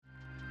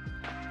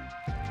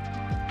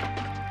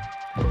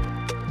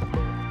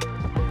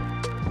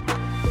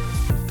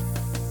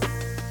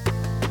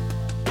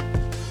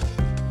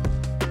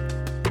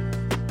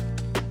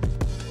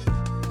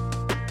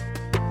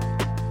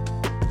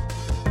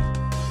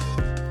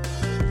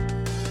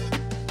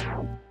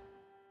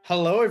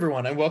Hello,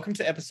 everyone, and welcome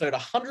to episode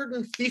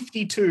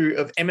 152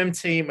 of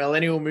MMT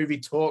Millennial Movie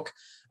Talk,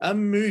 a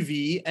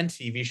movie and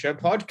TV show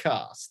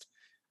podcast.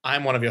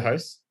 I'm one of your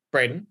hosts,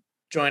 Braden,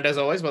 joined as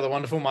always by the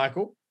wonderful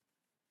Michael.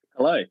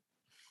 Hello.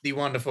 The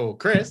wonderful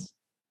Chris.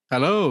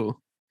 Hello.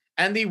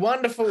 And the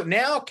wonderful,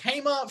 now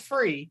Kmart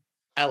free,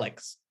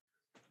 Alex.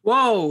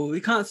 Whoa,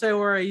 we can't say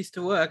where I used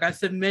to work. I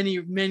said many,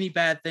 many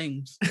bad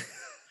things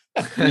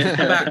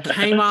about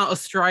Kmart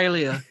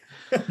Australia.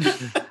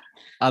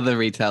 Other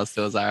retail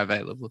stores are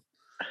available.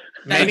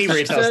 Many They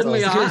retail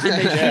certainly stores. are, and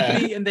they Yeah.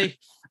 should be,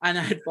 and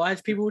I advise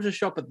people to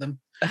shop at them.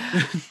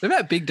 What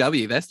about Big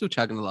W? They're still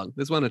chugging along.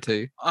 There's one or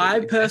two.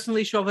 I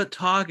personally shop at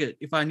Target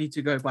if I need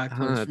to go buy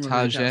clothes from a retail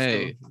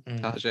Target. store.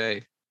 Mm.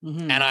 Target.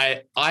 Mhm.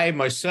 And I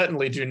most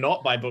certainly do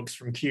not buy books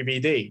from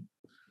QBD.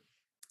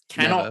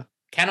 Never.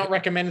 Cannot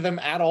recommend them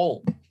at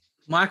all.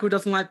 Michael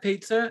doesn't like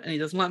pizza, and he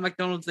doesn't like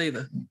McDonald's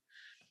either.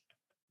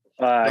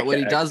 But what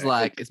he does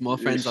like is more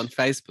friends on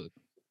Facebook.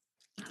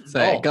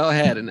 So Oh. go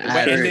ahead and We're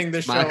add ending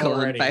the show Michael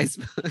already. on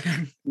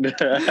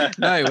Facebook.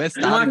 No, we're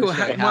starting. Michael, the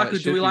show how Michael, it do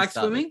should we be like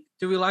started. swimming?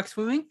 Do we like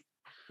swimming?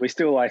 We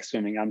still like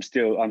swimming. I'm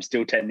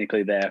still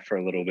technically there for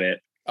a little bit.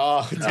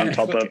 Oh, On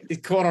top of-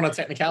 it's caught on a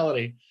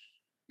technicality.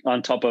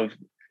 On top of,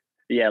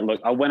 yeah,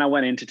 look, when I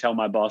went in to tell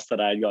my boss that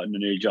I had gotten a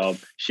new job,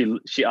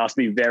 she asked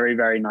me very,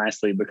 very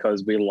nicely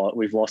because we've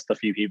lost a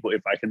few people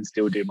if I can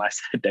still do my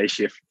day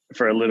shift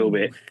for a little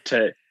bit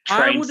to I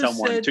train would've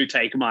someone said- to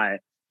take my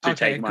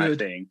Okay, good.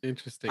 thing.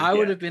 Interesting. I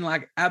would Yeah. have been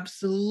like,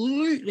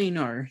 absolutely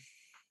no.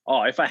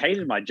 Oh, if I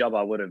hated my job,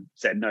 I would have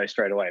said no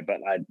straight away, but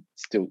I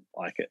still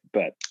like it.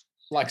 But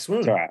Like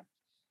swimming. it's all right.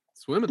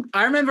 Swimming.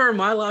 I remember in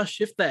my last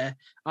shift there,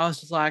 I was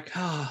just like,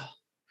 oh,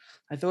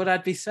 I thought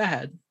I'd be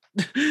sad.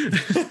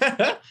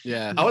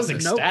 Yeah. I was Nope.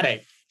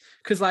 ecstatic.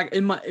 Because like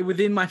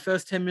within my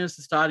first 10 minutes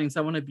of starting,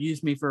 someone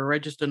abused me for a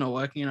register not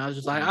working, and I was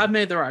just like, I've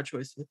made the right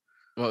choice.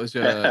 What was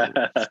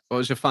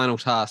your final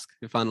task?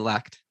 Your final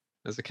act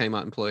as a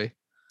Kmart employee?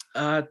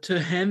 To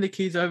hand the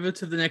keys over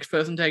to the next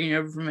person taking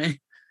over from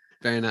me.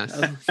 Very nice.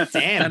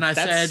 Damn, And I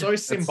that's said- so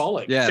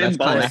symbolic. Yeah, that's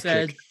Symbolic. I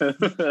said,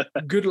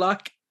 climactic. good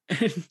luck.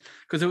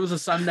 Because it was a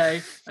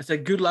Sunday. I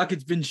said, good luck,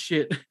 it's been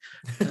shit.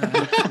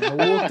 I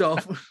walked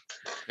off.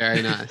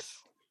 Very nice.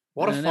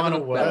 What a I never final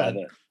looked I word. love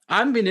it. I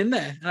haven't been in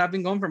there, and I've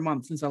been gone for a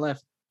month since I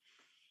left.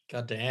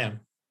 God damn.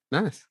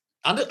 Nice.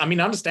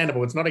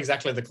 Understandable. It's not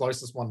exactly the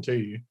closest one to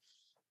you.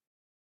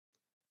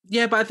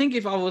 Yeah, but I think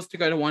if I was to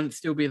go to one, it'd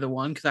still be the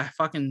one, because I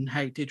fucking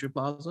hate Teacher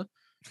Plaza.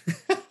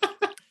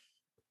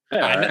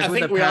 Yeah, all right. I With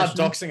think a we are passion.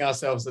 doxing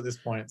ourselves at this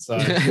point. So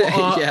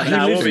Yeah, he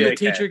nah, lives we'll in be the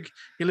okay. teacher.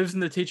 He lives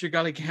in the Teacher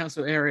Gully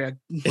Council area.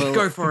 Well-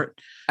 Go for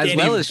it. As Can't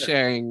well even- as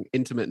sharing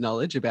intimate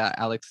knowledge about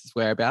Alex's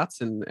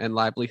whereabouts and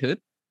livelihood,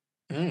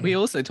 Mm. we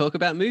also talk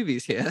about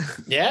movies here.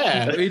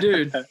 yeah. We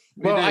do.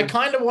 Well, do. I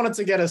kind of wanted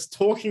to get us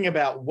talking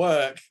about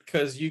work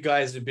because you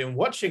guys have been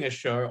watching a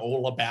show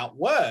all about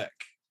work.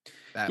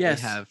 That Yes.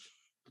 we have.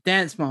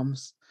 Dance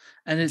Moms,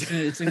 and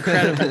it's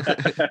incredible.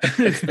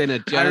 It's been a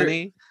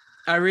journey.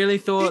 I really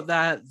thought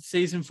that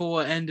season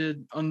 4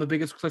 ended on the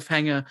biggest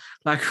cliffhanger.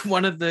 Like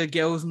one of the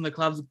girls in the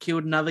clubs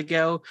killed another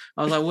girl.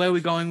 I was like, where are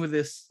we going with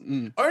this?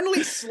 Mm.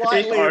 Only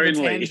slightly of a Only.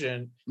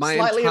 tangent. My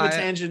Slightly of a entire-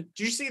 tangent.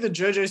 Did you see the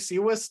Jojo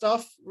Siwa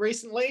stuff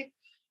recently?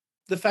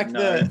 The fact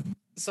No. that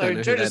so Don't know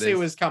who Jojo that is.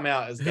 Siwa's come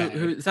out as gay.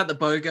 Who is that? The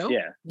bow girl?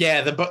 Yeah.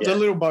 Yeah, the Yeah.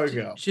 little bow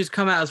girl. She's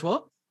come out as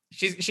what?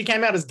 She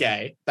came out as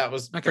gay. That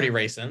was Okay. pretty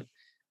recent.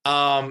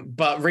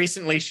 But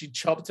recently she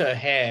chopped her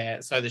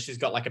hair so that she's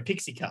got like a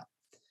pixie cut.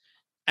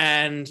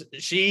 And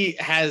she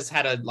has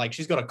had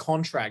she's got a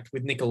contract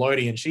with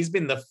Nickelodeon. She's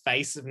been the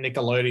face of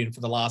Nickelodeon for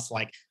the last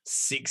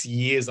 6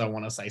 years, I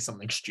want to say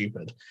something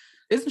stupid.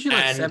 Isn't she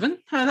like And- 7?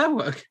 How did that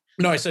work?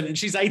 No, so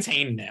she's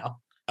 18 now.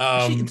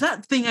 Is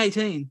that thing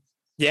 18?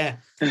 Yeah.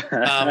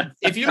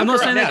 If you I'm look not her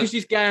saying up that now, because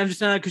she's gay. I'm just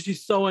saying that because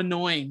she's so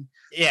annoying.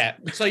 yeah.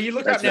 So you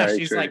look her up That's now, very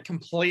she's true.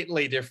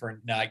 completely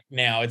different.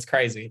 Now it's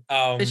crazy.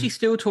 Is she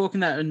still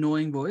talking that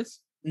annoying voice?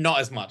 Not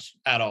as much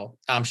at all.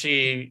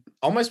 She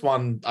almost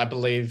won, I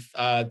believe,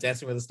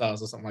 Dancing with the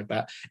Stars or something like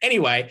that.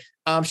 Anyway,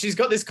 she's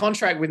got this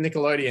contract with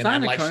Nickelodeon, Is that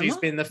and Nicoma? she's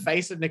been the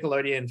face of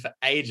Nickelodeon for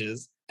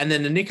ages. And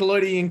then the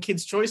Nickelodeon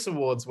Kids' Choice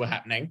Awards were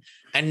happening,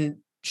 and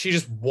she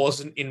just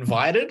wasn't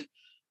invited.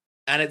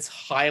 And it's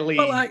highly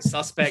But,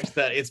 suspect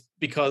that it's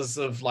because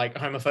of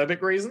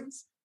homophobic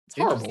reasons. It's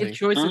horrible. The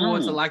Choice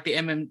Awards are Oh. like the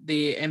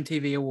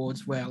MTV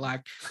Awards, where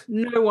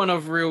no one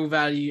of real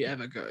value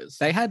ever goes.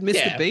 They had Mr.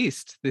 Yeah.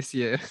 Beast this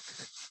year.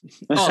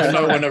 Oh,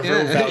 no one of real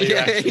Yeah. value,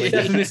 Yeah, actually.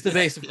 Except for Mr.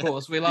 Beast, of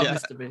course. We love Yeah.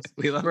 Mr. Beast.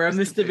 We love We're a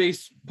Mr.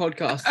 Beast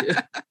podcast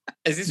here.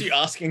 Is this you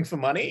asking for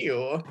money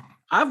or?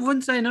 I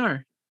wouldn't say no.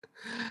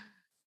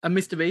 A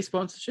Mr. Beast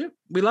sponsorship?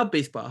 We love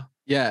Beast Bar.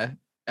 Yeah.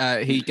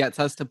 He gets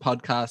us to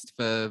podcast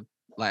for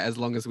as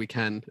long as we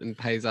can and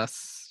pays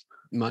us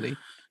money.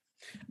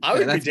 I would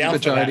be that's the down for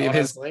that, majority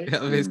honestly.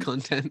 of his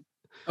content.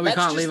 Oh, we That's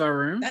can't just- leave our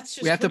room. That's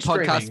just We have to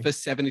Twitch podcast streaming. for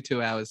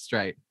 72 hours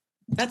straight.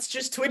 That's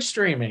just Twitch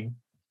streaming.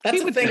 That's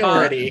He a would thing do-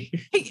 already.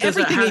 He, Does it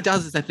everything he have-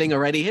 does is a thing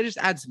already. He just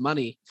adds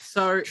money.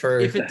 So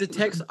True. if it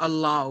detects a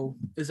lull,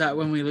 is that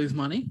when we lose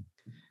money?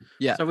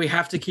 Yeah. So we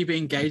have to keep it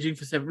engaging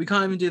for 7. We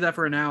can't even do that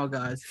for an hour,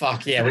 guys.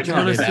 Fuck yeah, we To be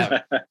can't do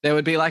honest, that. There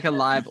would be like a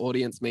live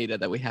audience meter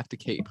that we have to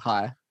keep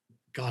high.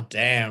 God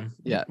damn.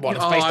 Yeah. What,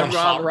 it's Oh, based I'd on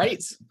heart rather-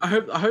 rates? I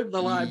hope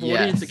the live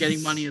audience are getting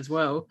Yes. money as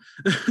well.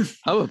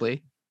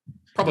 Probably.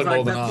 Probably Like,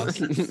 more than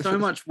that's us. so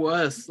much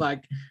worse.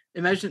 Like,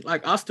 imagine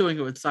like us doing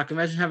it would suck.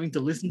 Imagine having to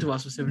listen to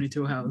us for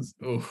 72 hours.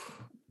 Oof.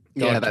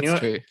 Yeah, God, can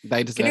that's you- true.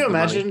 They deserve Can you the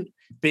money. imagine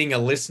being a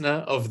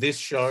listener of this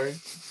show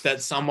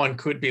that someone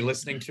could be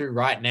listening to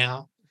right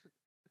now?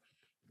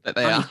 But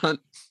they Money. aren't.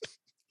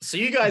 So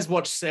you guys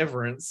watch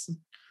Severance.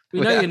 We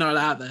know Yeah. you're not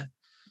out there.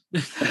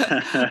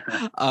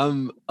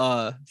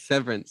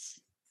 Severance.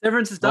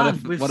 Severance is What a-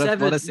 done. We've what a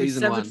severed, we've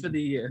season severed one. for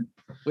the year.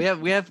 We're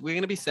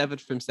gonna be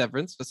severed from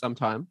Severance for some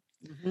time,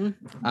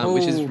 Mhm.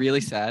 which is Oh.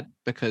 really sad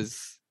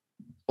because,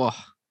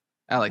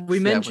 Alex. We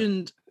yeah,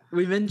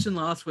 mentioned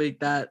last week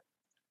that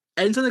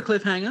ends on a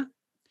cliffhanger.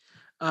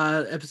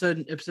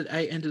 Episode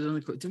 8 ended on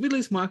a cliff. Did we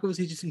lose Michael? Was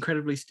he just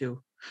incredibly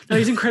still? No,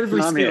 he's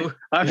incredibly I'm still. here.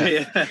 I'm Yeah.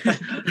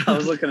 here. I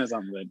was looking at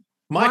something.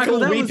 Michael,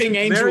 that was Weeping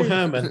Angel very-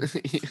 Herman.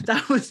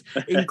 That was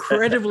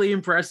incredibly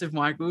impressive,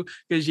 Michael,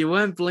 because you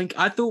weren't blink.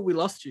 I thought we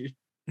lost you.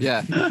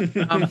 yeah,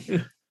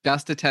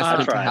 just a I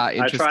testament to how tried. I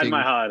interesting. tried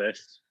my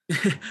hardest.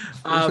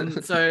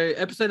 So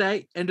episode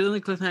 8 ended on a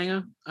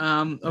cliffhanger.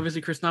 Obviously,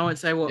 Chris and I won't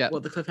say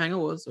what the cliffhanger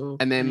was, or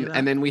and any of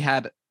then that. we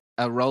had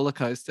a roller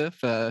coaster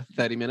for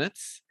 30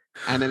 minutes,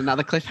 and then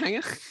another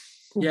cliffhanger.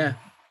 Yeah.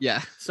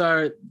 Yeah,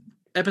 So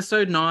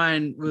episode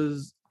 9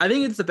 was, I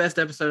think it's the best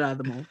episode out of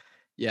them all.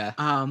 yeah.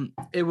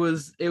 It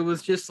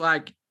was just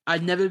like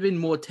I'd never been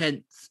more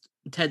tensed.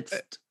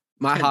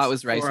 My tense heart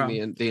was for,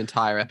 racing the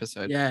entire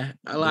episode. Yeah,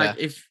 like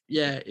if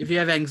you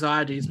have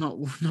anxiety, it's not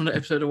an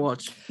episode to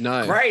watch.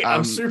 No, Great.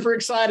 I'm super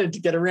excited to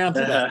get around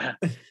to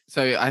that.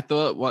 So I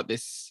thought what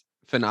this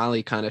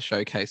finale kind of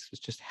showcased was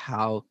just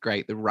how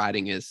great the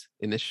writing is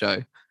in this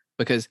show,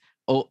 because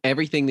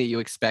everything that you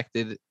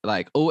expected,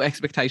 like all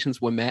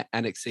expectations were met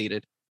and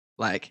exceeded.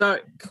 Like, So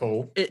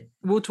Cool.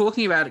 we're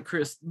talking about it,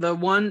 Chris. The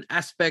one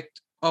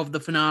aspect of the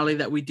finale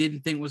that we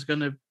didn't think was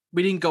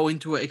we didn't go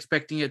into it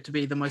expecting it to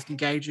be the most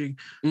engaging,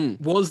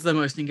 was the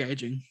most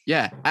engaging.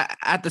 yeah,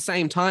 at the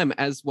same time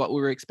as what we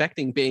were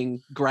expecting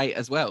being great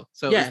as well.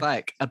 So it Yeah. was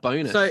like a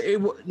bonus. So it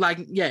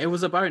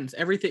was a bonus.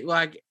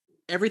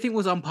 Everything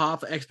was on par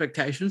for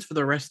expectations for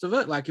the rest of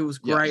it. Like it was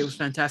Yeah. great, it was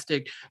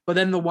fantastic. But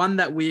then the one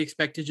that we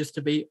expected just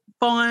to be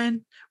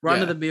fine, run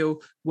Yeah. of the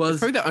mill, was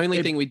probably the only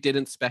it- thing we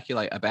didn't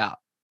speculate about.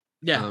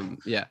 yeah,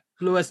 Yeah.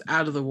 blew us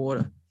out of the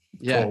water.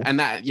 Yeah. Cool. And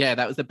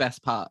that was the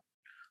best part.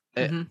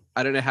 Mhm.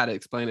 I don't know how to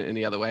explain it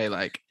any other way.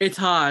 Like It's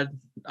hard.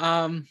 when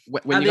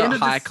At you the end got a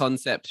of high this-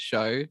 concept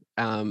show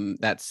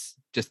that's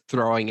just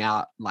throwing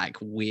out like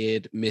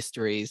weird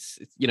mysteries,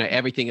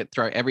 everything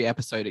every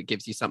episode it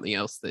gives you something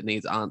else that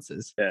needs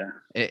answers. Yeah.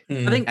 I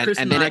think And, Chris and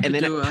and, then I it, could and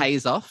then do it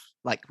pays off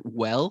like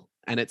well,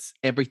 and it's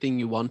everything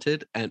you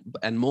wanted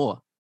and more.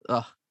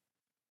 Oh,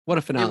 what a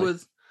it finale!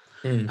 was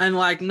Mm. and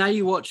like now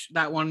you watch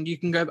that one, you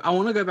can go. I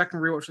want to go back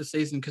and rewatch the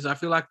season because I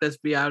feel like there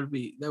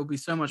will be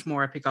so much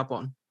more I pick up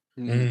on.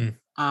 Mm.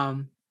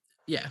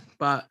 Yeah,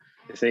 but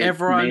See,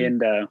 Everyone- me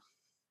and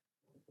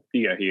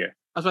you go here.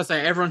 I was about to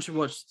say everyone should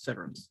watch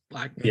Severance.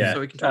 Like, Yeah,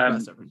 so we can talk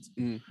about Severance.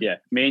 Yeah,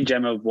 me and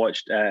Gemma have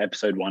watched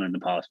episode 1 in the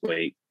past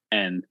week,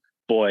 and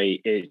boy,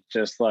 it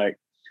just like,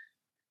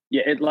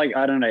 it like,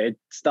 I don't know, it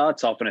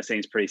starts off and it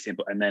seems pretty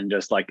simple, and then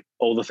just like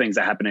all the things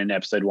that happen in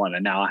episode 1,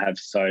 and now I have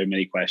so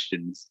many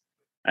questions,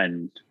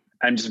 and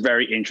I'm just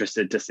very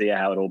interested to see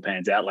how it all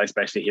pans out, like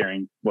especially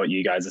hearing what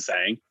you guys are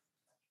saying.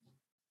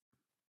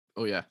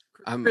 Oh yeah,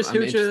 I'm Chris,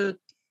 who's interested.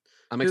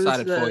 I'm who was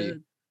excited for the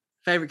you.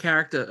 favorite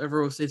character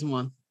overall season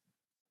 1?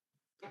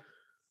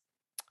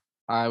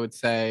 I would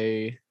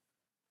say,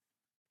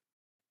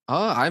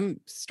 I'm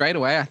straight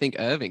away. I think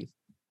Irving,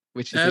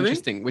 which is Irving?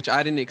 interesting, which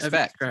I didn't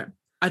expect. Great.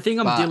 I think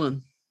I'm But-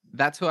 Dylan.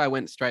 That's who I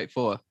went straight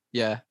for.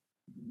 Yeah,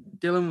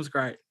 Dylan was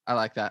great. I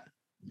like that.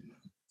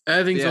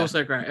 Irving's Yeah.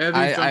 also great.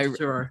 Irving's I- John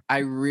Turturro. I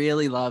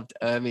really loved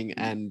Irving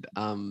and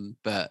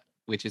Bert,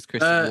 which is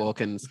Christopher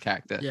Walken's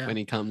character yeah. when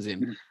he comes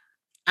in.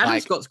 Adam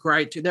like- Scott's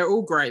great too. They're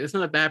all great. There's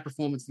not a bad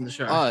performance in the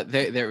show. Oh,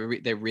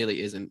 there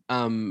really isn't.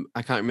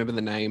 I can't remember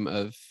the name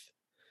of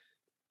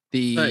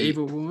the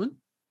Evil Woman.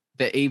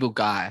 the evil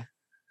guy.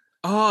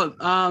 Oh,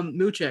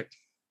 Milchek.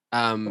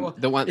 Or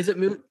The one Is it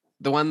Mil?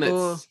 the one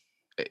or-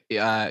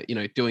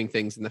 that's doing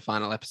things in the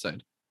final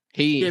episode.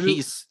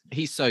 He's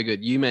so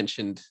good. You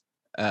mentioned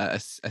a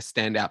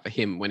standout for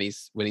him when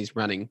he's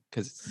running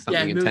because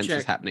something intense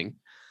is Milchek. happening.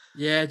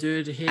 Yeah,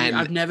 dude. And-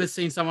 I've never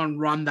seen someone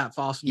run that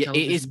fast. On Yeah, it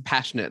is television.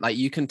 passionate. Like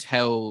you can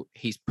tell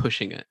he's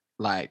pushing it.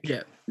 Like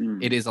Yeah.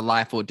 Mm. it is a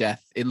life or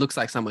death. It looks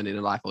like someone in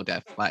a life or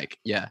death. Like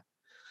yeah.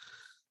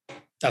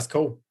 That's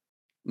cool.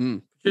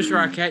 Patricia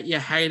Arquette, you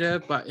hate her,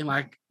 but in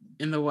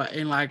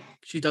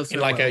she does so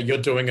In like well. a you're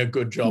doing a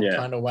good job Yeah.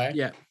 kind of way.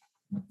 Yeah.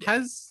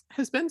 Has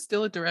Ben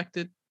Stiller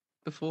directed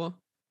before?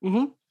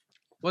 Mm-hmm.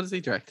 What has he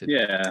directed?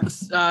 Yeah.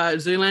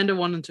 Zoolander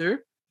 1 and 2.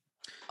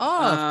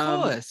 Oh, Um,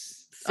 of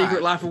course. Secret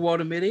Alright. Life of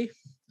Walter Mitty.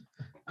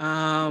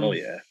 Oh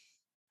yeah.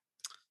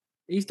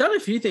 He's done a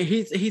few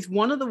things. He's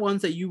one of the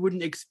ones that you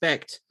wouldn't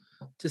expect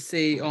to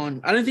see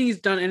on. I don't think he's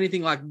done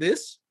anything like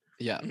this,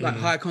 Yeah. like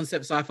high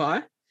concept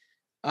sci-fi.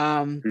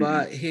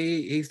 But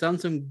he's done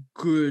some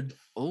good.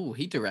 Oh,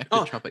 he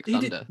directed Tropic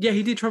Thunder.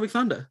 He did Tropic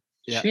Thunder.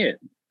 Yeah. Shit.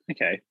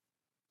 Okay.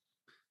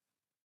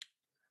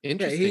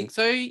 Interesting.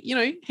 So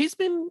he's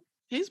been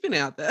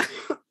out there.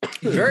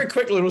 Very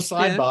quick little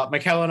Yeah. sidebar.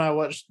 Michaela and I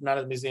watched Night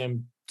at the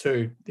Museum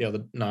 2 the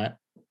other night.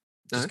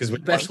 Just because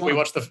we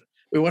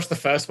watched the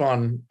first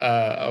one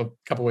a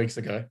couple weeks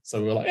ago.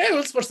 So we were like, hey,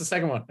 let's watch the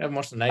second one. I haven't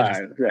watched it in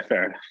ages. Yeah,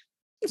 fair enough.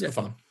 It's good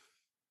fun.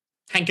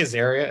 Hank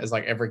Azaria is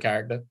like every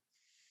character.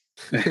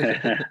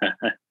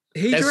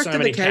 He There's so directed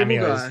many the Cable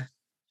cameos. Guy.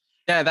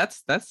 Yeah,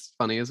 that's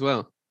funny as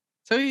well.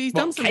 So he's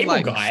done some Cable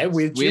like Guy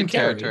with Jim weird Carrey.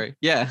 territory.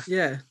 Yeah.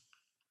 Yeah.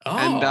 Oh.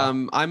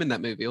 And I'm in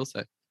that movie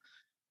also.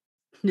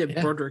 Yeah,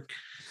 Yeah. Broderick.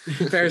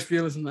 Ferris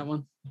Bueller's in that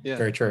one. Yeah.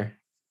 Very true.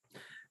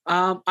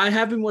 I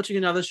have been watching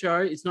another show.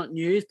 It's not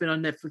new. It's been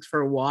on Netflix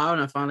for a while,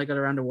 and I finally got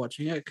around to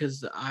watching it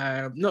because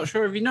I'm not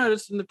sure if you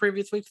noticed in the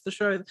previous weeks of the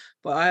show,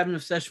 but I have an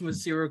obsession with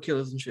serial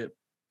killers and shit.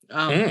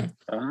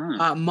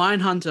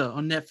 Mindhunter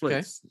on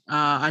Netflix.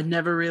 I'd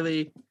never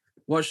really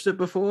watched it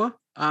before.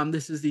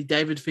 This is the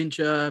David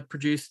Fincher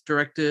produced,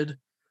 directed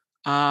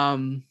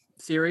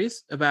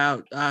series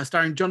about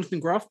starring Jonathan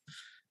Groff.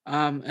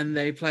 And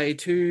they play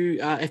two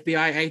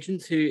FBI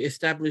agents who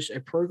establish a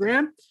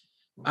program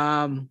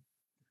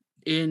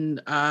in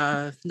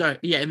the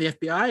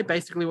FBI.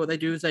 Basically what they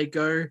do is they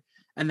go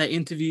and they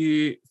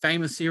interview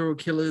famous serial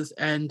killers,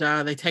 and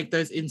they take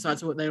those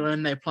insights of what they learn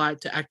and they apply it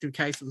to active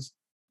cases.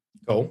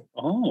 Cool.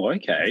 Oh,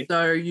 okay.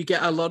 So you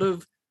get a lot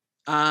of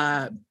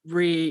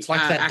It's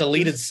like that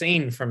deleted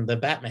scene from the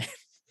Batman.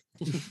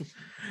 You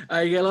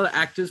get a lot of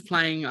actors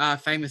playing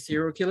famous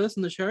serial killers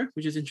in the show,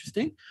 which is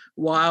interesting.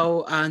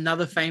 While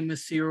another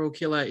famous serial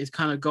killer is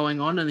kind of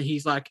going on, and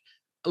he's like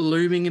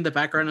looming in the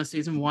background of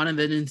season 1, and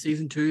then in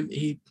season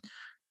 2,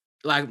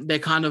 they're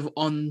kind of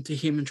on to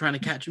him and trying to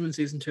catch him in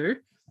season 2.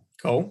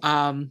 Cool.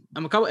 I'm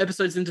a couple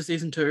episodes into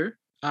season 2,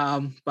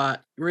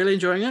 but really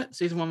enjoying it.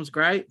 Season 1 was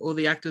great. All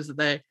the actors that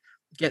they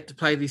get to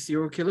play these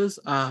serial killers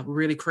are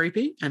really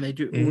creepy, and they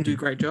all do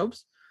great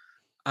jobs.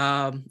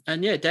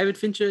 And yeah, David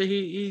Fincher,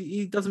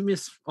 he doesn't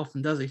miss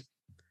often, does he?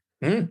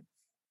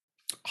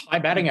 High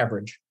batting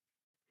average.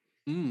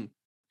 Mm.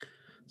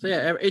 So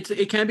yeah,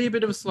 it can be a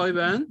bit of a slow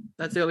burn.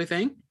 That's the only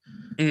thing.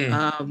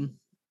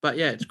 But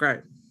yeah, it's great.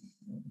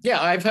 Yeah,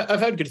 I've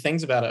heard good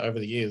things about it over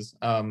the years.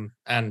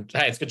 And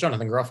hey, it's got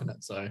Jonathan Groff in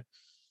it, so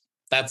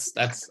that's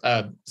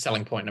a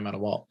selling point no matter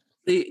what.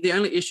 The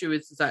only issue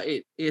is that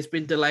it's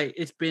been delayed.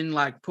 It's been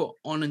like put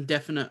on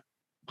indefinite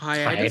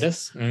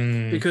hiatus.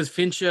 Because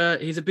Fincher,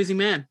 he's a busy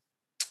man,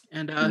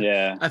 and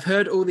I've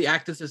heard all the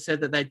actors have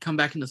said that they'd come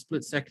back in a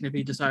split second if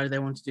he decided they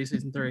wanted to do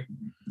season 3.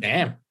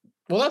 Damn.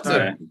 Well,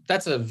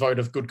 that's a vote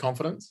of good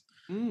confidence.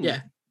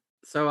 Yeah.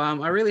 So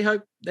I really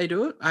hope they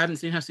do it. I haven't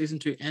seen how season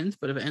 2 ends,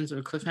 but if it ends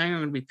with a cliffhanger, I'm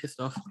gonna be pissed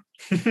off.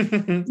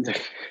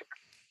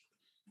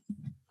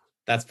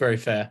 That's very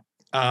fair.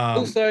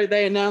 Also,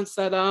 they announced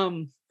that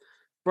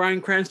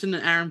Bryan Cranston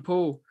and Aaron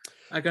Paul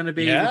are going to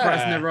be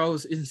reprising their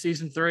roles in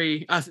season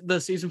 3, the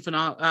season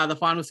finale, the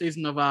final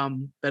season of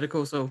Better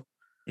Call Saul.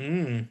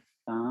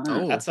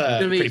 That's a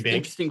going to be pretty big.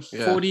 Interesting.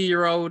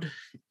 40-year-old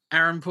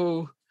Aaron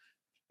Paul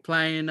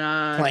playing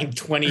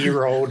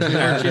 20-year-old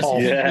Aaron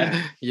Paul.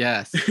 Yeah.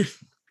 Yes.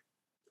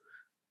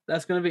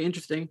 That's going to be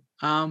interesting.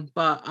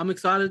 But I'm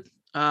excited.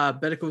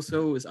 Better Call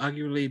Saul is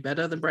arguably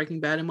better than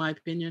Breaking Bad in my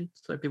opinion,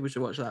 so people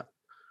should watch that.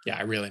 Yeah,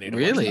 I really need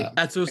to watch that.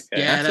 That's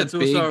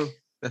also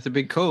That's a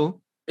big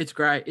call. It's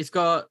great. It's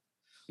got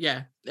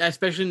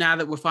especially now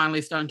that we're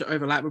finally starting to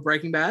overlap with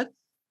Breaking Bad.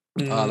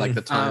 Like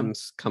the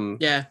times come.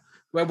 Yeah,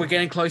 where we're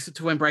getting closer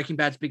to when Breaking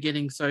Bad's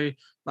beginning. So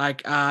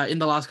like in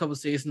the last couple of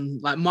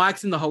seasons, like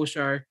Mike's in the whole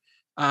show.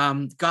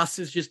 Gus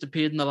has just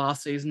appeared in the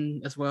last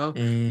season as well.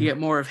 You get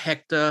more of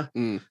Hector,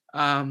 and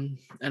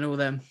all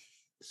them.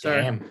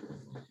 So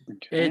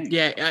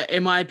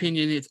in my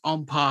opinion, it's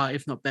on par,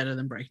 if not better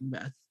than Breaking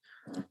Bad.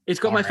 It's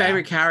got my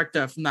favorite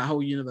character from that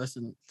whole universe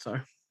in it. So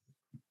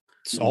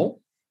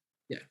Saul?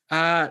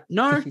 Yeah.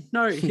 No,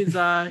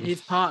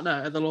 his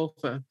partner at the law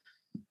firm.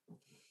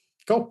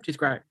 Cool. She's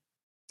great.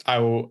 I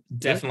will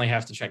definitely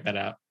have to check that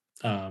out.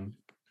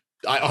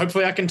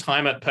 Hopefully I can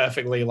time it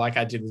perfectly like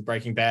I did with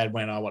Breaking Bad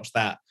when I watched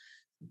that,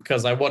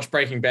 because I watched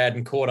Breaking Bad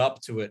and caught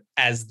up to it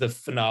as the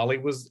finale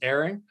was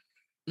airing.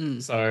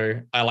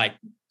 So I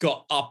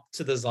got up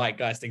to the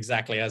zeitgeist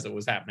exactly as it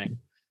was happening.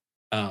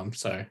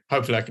 So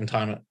hopefully I can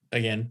time it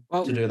again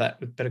to do that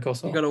with Better Call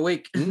Saul. You got a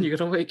week. You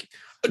got a week.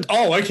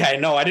 Oh, okay.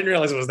 No, I didn't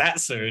realize it was that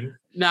soon.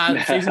 No,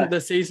 the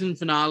season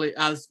finale,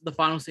 as the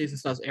final season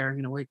starts airing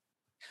in a week.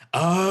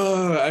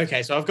 Oh,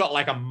 okay. So I've got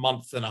like a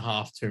month and a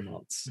half, 2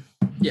 months.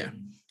 Yeah.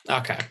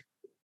 Okay.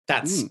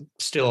 That's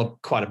still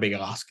quite a big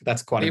ask.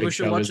 That's quite a big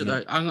show. People should watch it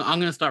though. I'm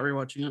going to start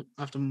rewatching it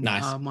after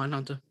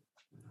Mindhunter.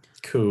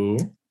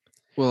 Cool.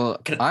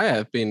 Well, I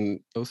have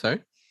been. Oh,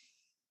 sorry.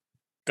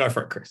 Go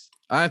for it, Chris.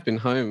 I have been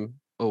home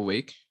all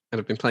week and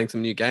I've been playing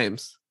some new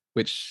games,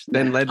 which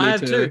then led me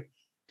to.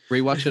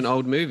 rewatch an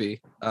old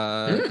movie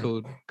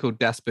called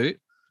Das Boot,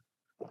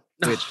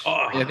 which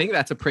I think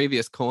that's a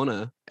previous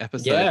corner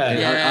episode.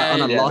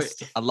 On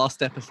a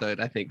lost episode,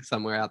 I think,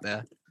 somewhere out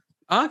there.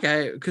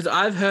 Okay, because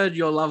I've heard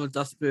your love of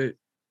Das Boot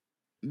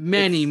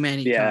many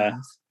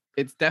times.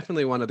 It's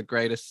definitely one of the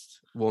greatest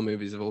war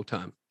movies of all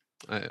time.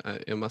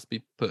 It must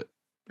be put.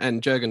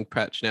 And Jürgen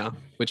Prochnow,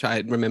 which I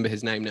remember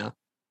his name now.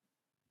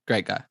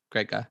 Great guy.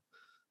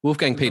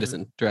 Wolfgang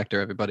Peterson,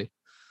 director, everybody.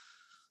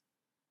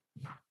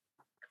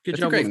 Good That's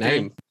job, a great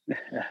Wolfgang. name.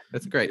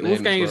 That's a great name.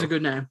 Wolfgang is a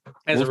good name.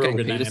 Wolfgang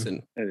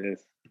Peterson. It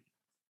is.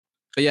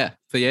 But yeah,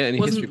 any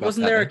history buff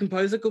wasn't there a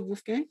composer called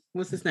Wolfgang?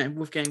 What's his name?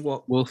 Wolfgang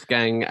what?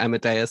 Wolfgang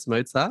Amadeus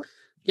Mozart.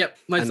 Yep,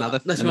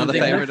 Mozart. Another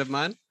favorite of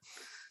mine.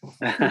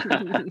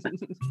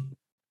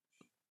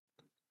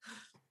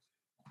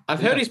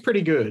 I've heard he's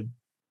pretty good.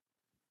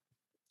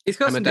 He's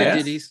got some good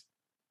ditties.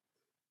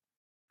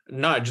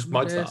 No, just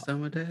Mozart.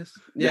 Amadeus.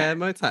 Yeah,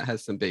 Mozart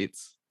has some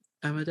beats.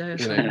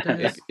 Amadeus. You know,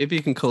 Amadeus. if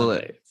you can call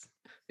it,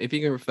 if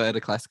you can refer to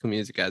classical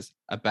music as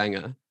a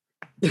banger,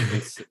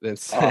 then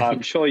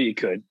I'm sure you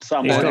could.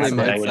 Someone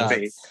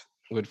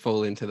would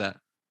fall into that.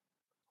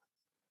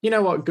 You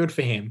know what? Good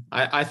for him.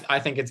 I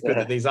think it's good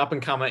that these up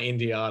and coming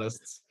indie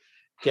artists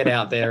get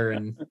out there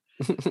and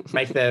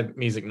make their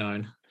music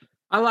known.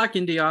 I like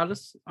indie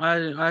artists.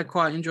 I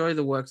quite enjoy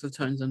the works of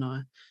Tones and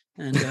I.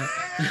 And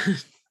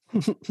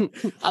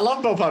I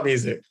love bop up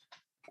music.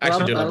 I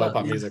actually do love bop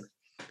up music.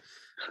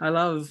 I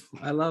love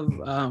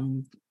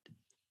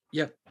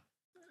yep.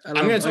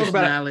 I'm going to talk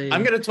about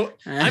I'm going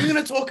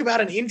to talk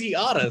about an indie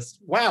artist.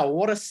 Wow,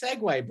 what a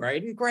segue,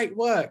 Braden. Great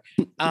work.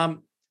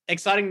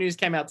 Exciting news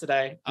came out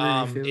today.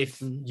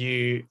 If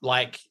you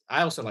like,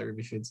 I also like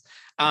Ruby Fields.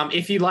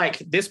 If you like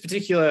this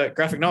particular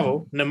graphic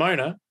novel,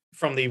 Nimona,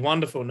 from the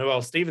wonderful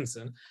Noelle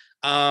Stevenson,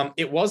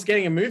 it was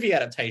getting a movie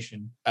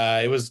adaptation.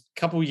 It was a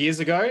couple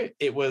years ago.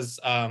 It was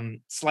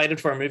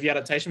slated for a movie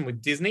adaptation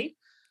with Disney.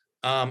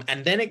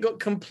 And then it got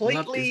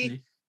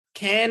completely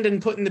canned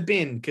and put in the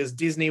bin because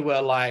Disney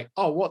were like,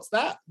 "Oh, what's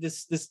that?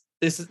 This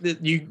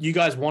you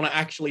guys want to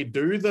actually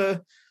do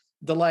the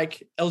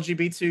like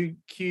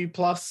LGBTQ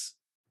plus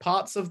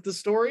parts of the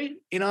story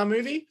in our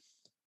movie?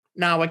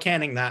 No, we're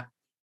canning that."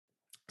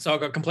 So I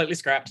got completely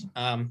scrapped.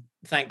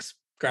 Thanks,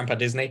 Grandpa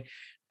Disney.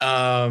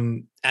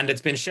 And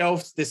it's been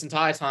shelved this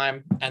entire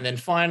time. And then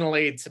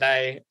finally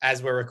today,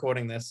 as we're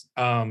recording this,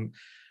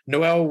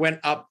 Noelle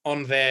went up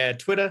on their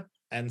Twitter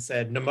and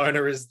said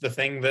Nimona is the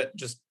thing that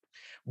just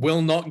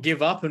will not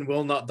give up and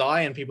will not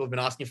die, and people have been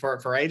asking for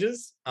it for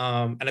ages.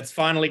 And it's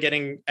finally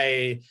getting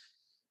a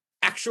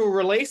actual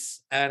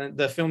release, and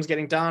the film's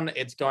getting done.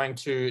 It's going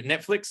to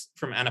Netflix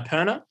from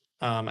Annapurna,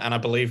 and I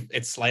believe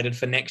it's slated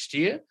for next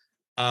year.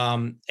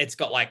 It's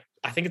got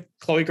I think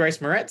Chloe Grace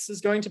Moretz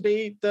is going to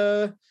be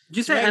the. Did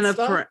you say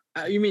Annapurna?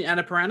 You mean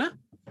Annapurna?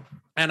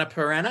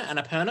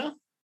 Annapurna.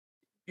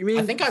 You mean?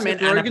 I think I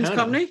meant Rogen's Annapurna.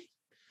 company.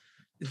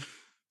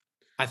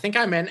 I think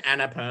I meant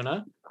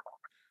Annapurna.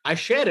 I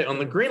shared it on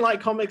the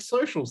Greenlight Comics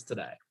socials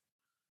today.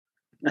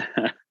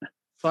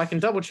 So I can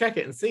double check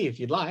it and see if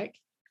you'd like.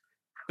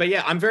 But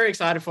yeah, I'm very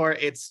excited for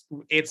it.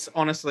 It's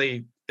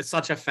honestly, it's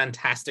such a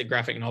fantastic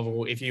graphic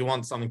novel. If you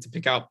want something to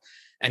pick up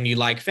and you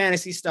like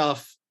fantasy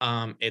stuff,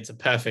 it's a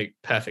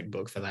perfect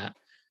book for that.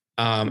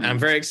 And I'm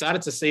very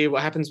excited to see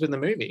what happens with the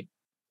movie.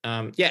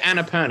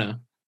 Annapurna.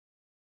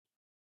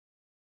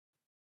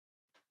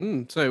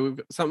 So we've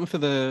got something for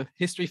the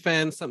history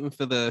fans, something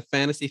for the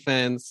fantasy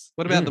fans.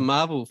 What about the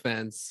Marvel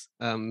fans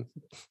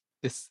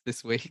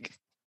this week?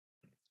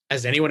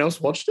 Has anyone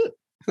else watched it?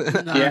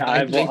 No, yeah,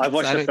 I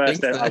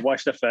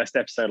watched the first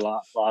episode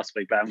last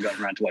week, but I haven't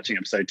gotten around to watching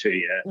episode 2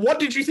 yet. What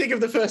did you think of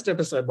the first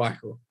episode,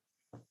 Michael?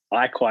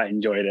 I quite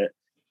enjoyed it.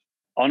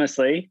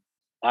 Honestly,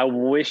 I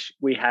wish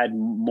we had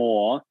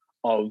more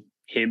of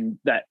him,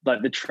 that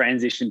like the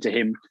transition to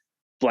him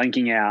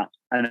blanking out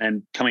and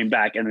then coming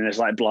back, and then there's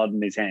like blood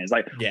in his hands.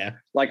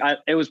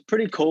 It was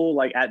pretty cool.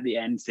 Like at the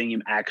end, seeing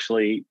him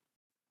actually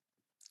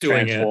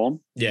transform.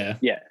 Yeah.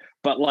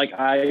 But like,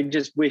 I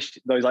just wish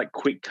those like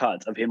quick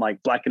cuts of him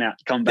like blacking out,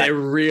 come back. They're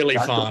really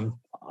fun.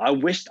 I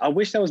wish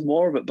there was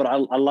more of it, but I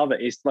love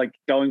it. It's like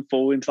going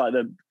full into like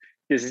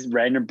this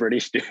random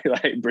British dude,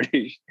 like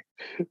British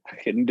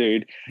fucking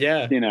dude.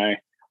 Yeah. You know,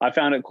 I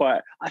found it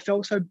I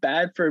felt so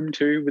bad for him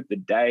too with the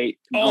date.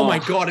 Oh my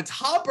God, it's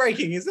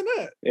heartbreaking, isn't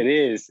it? It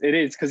is.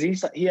 Because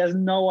he has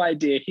no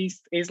idea.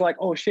 He's like,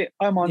 oh shit,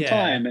 I'm on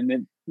time. And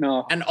then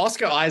no. And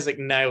Oscar Isaac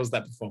nails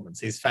that performance.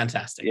 He's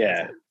fantastic.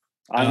 Yeah.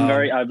 I'm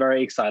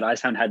very excited. I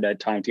just haven't had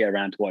that time to get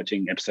around to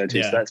watching episode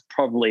 2. So that's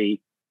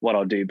probably what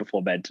I'll do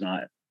before bed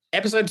tonight.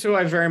 Episode 2,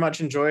 I very much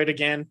enjoyed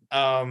again.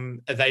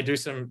 They do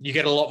you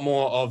get a lot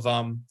more of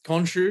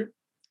Khonshu,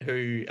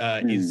 who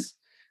is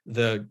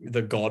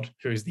the god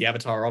who's the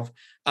avatar of.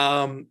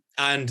 And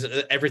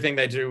everything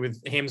they do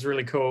with him's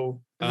really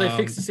cool. Have they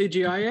fixed the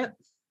CGI yet?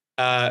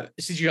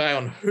 CGI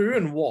on who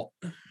and what?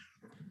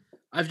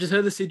 I've just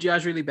heard the CGI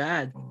is really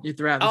bad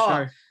throughout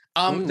the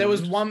show. There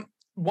was one.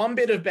 one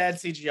bit of bad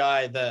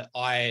CGI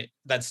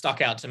that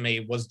stuck out to me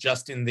was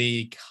just in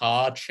the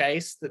car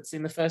chase that's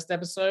in the first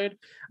episode.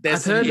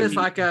 I've heard there's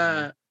like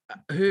a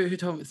who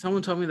told me,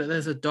 someone told me that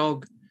there's a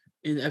dog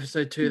in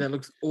episode 2 that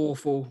looks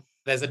awful.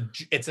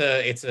 It's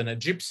an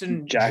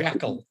Egyptian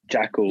jackal.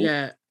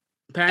 Yeah.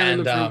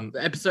 Apparently, And,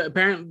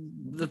 apparently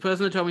the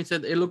person that told me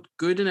said it looked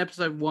good in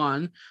episode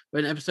 1,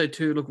 but in episode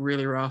 2 it looked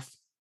really rough.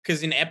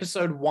 Because in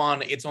episode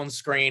 1, it's on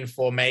screen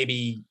for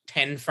maybe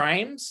 10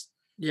 frames.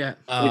 Yeah.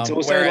 It's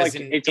also whereas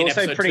like in it's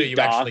also episode pretty 2, you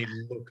dark. actually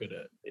look at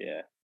it.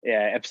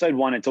 Yeah. Episode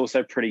 1, it's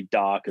also pretty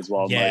dark as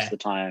well most of the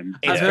time.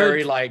 It's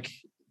very like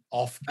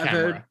off I've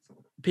camera. heard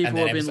people And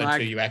then have been episode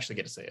like, 2, you actually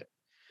get to see it.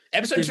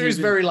 Episode 2 Disney is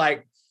did- very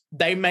like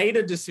they made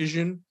a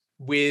decision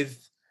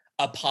with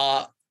a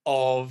part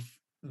of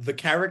the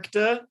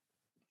character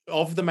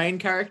of the main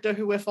character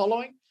who we're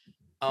following.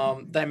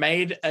 They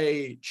made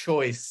a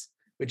choice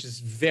which is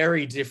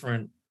very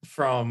different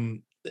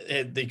from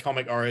the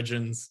comic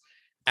origins,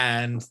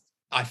 and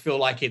I feel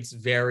like it's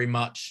very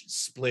much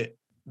split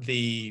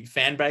the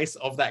fan base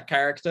of that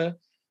character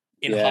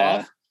in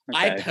half.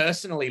 I Okay.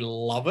 personally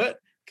love it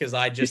because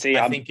I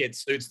think it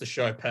suits the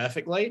show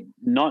perfectly.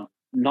 Not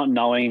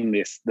knowing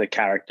the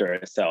character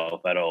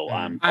itself at all. Mm.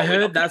 I probably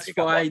heard not gonna that's pick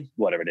up why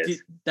whatever it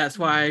is. That's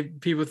why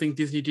people think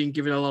Disney didn't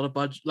give it a lot of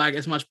budget, like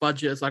as much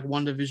budget as like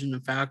WandaVision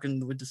and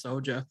Falcon with the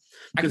Soldier,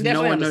 I can because no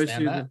definitely one knows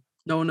understand who that.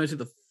 no one knows who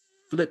the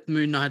flip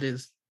Moon Knight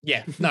is.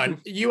 Yeah, no,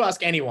 you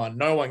ask anyone,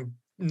 no one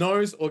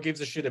knows or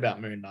gives a shit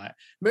about Moon Knight.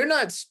 Moon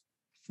Knight's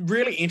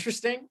really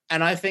interesting,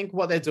 and I think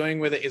what they're doing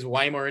with it is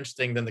way more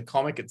interesting than the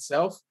comic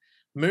itself.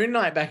 Moon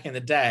Knight back in the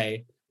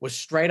day was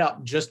straight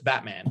up just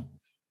Batman.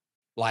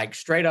 Like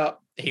straight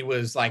up, he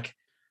was like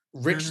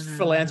rich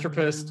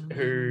philanthropist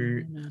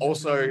who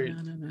also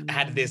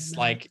had this,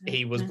 like,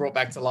 he was brought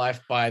back to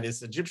life by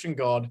this Egyptian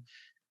god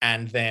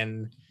and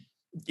then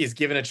is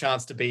given a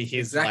chance to be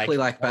his Exactly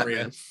like warrior.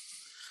 Batman.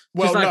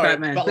 Well, Just like no,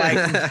 Batman. but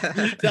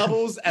like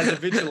doubles as a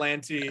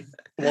vigilante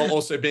while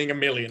also being a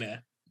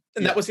millionaire.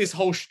 And that was his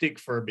whole shtick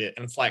for a bit.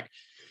 And it's like,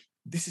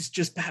 this is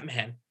just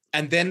Batman.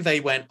 And then they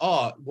went,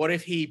 oh, what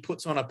if he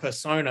puts on a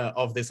persona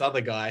of this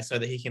other guy so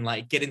that he can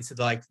like get into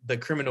like the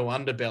criminal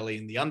underbelly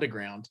in the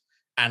underground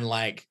and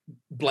like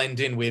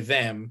blend in with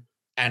them.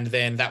 And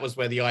then that was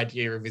where the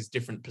idea of his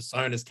different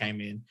personas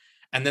came in.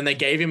 And then they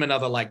gave him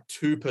another like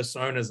 2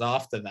 personas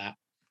after that.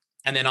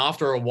 And then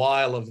after a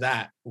while of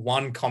that,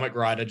 one comic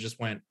writer just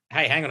went,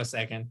 hey, hang on a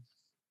second.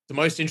 The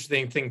most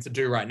interesting thing to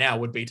do right now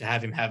would be to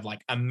have him have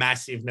like a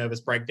massive nervous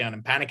breakdown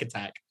and panic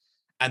attack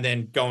and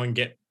then go and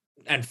get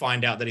and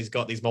find out that he's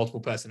got these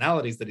multiple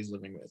personalities that he's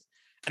living with.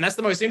 And that's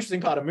the most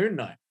interesting part of Moon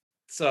Knight.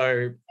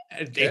 So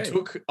it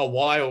took a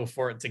while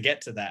for it to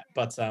get to that.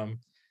 But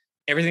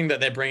everything that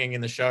they're bringing in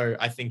the show,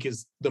 I think,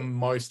 is the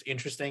most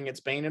interesting it's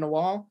been in a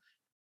while.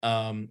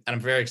 And I'm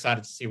very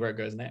excited to see where it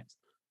goes next.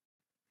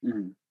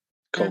 Mhm.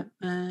 Cool.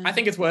 I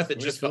think it's worth it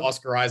Very just for cool.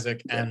 Oscar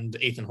Isaac and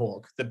Ethan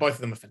Hawke. That both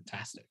of them are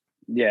fantastic.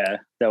 Yeah,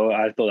 I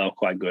thought they were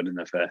quite good in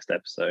the first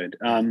episode.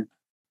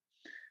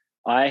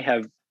 I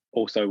have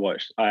also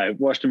watched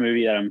a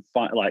movie that I'm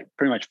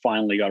pretty much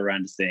finally got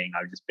around to seeing.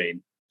 I've just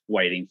been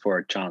waiting for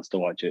a chance to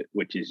watch it,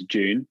 which is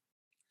June.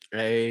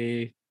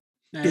 Hey.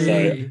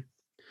 Hey.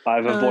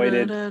 I've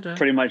avoided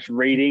pretty much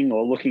reading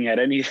or looking at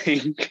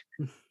anything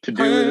to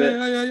do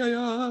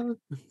with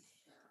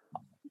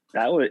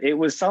it. It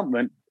was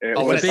something. It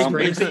Oh, was when it big something.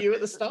 screams at you at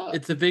the start.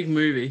 It's a big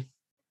movie.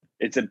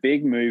 It's a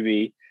big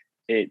movie.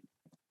 I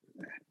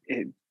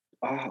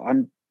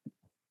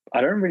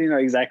don't really know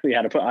exactly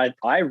how to put it.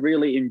 I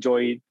really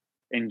enjoyed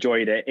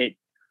it. It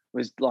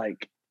was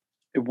like,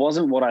 it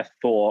wasn't what I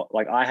thought.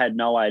 Like I had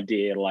no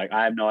idea. Like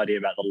I have no idea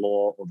about the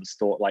lore or the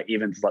story, like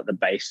even like the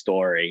base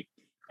story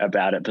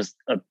about it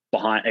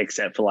behind,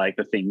 except for like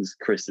the things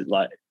Chris,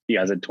 like you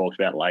guys had talked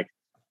about, like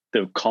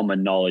the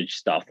common knowledge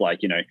stuff,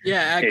 like, you know.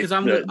 Yeah, because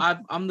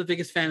It's I'm the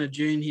biggest fan of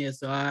June here,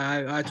 so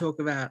I talk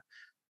about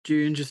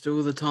June just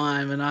all the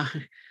time, and I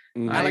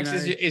Alex, know.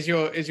 is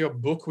your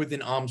book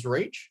within arm's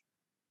reach?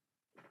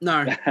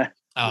 no. You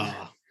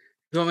Ah,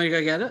 want me to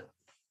go get it?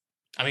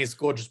 I mean, it's a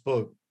gorgeous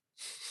book.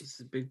 It's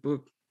a big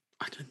book.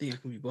 I don't think I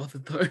can be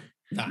bothered though.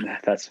 Nah.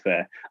 That's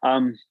fair.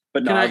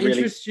 But no, Can I really.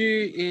 interest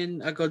you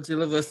in a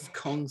Godzilla versus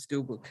Kong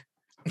steelbook?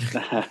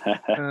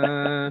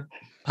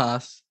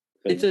 Pass.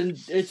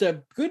 It's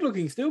a good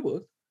looking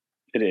steelbook.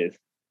 It is.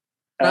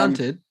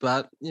 Granted,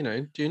 but you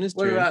know, June is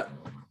What June. about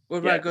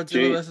Godzilla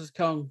June- versus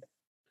Kong?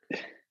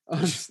 Not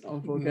a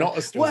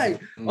steelbook. Wait.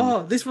 Mm.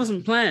 Oh, this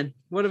wasn't planned.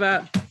 What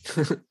about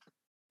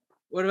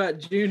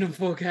June and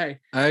 4K?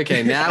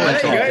 Okay, now There we're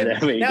you go. talking. There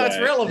we Now it's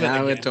go. relevant.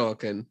 Now we're again.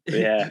 talking.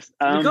 Yes.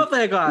 We got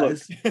there,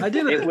 guys. I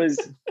did it.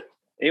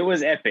 It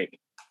was epic.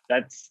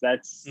 That's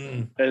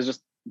Mm. it was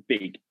just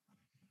big,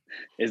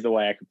 is the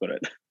way I could put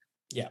it.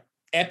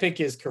 Epic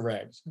is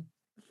correct.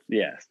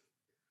 Yes.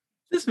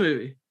 This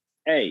movie.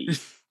 Hey,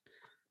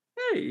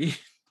 Hey.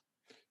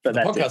 but The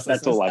that's podcast it.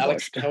 That's all listeners, I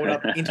Alex watched. held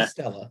up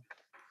Interstellar.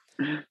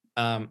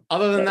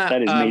 Other than that,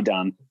 that is me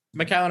done.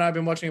 Mikhail and I have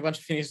been watching a bunch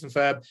of Phineas and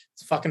Ferb.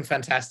 It's fucking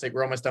fantastic.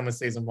 We're almost done with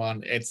season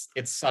 1. It's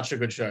such a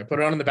good show. Put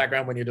it on in the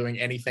background when you're doing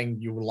anything.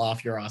 You will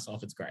laugh your ass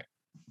off. It's great.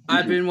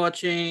 I've been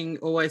watching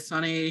Always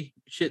Sunny,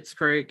 Schitt's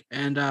Creek,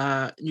 and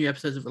new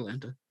episodes of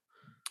Atlanta.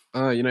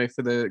 Oh,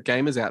 for the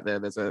gamers out there,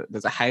 there's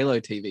a Halo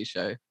TV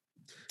show.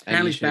 And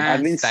Apparently you should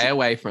bad. stay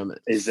away from it.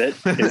 Is it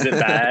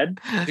bad?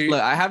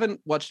 Look, I haven't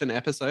watched an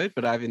episode,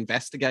 but I've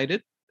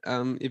investigated,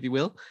 if you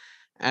will,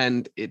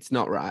 and it's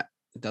not right.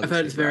 I've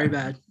heard it's very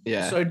bad.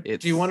 Yeah. So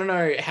do you want to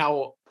know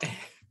how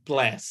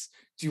bless?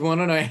 Do you want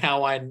to know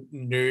how I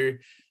knew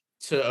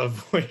to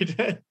avoid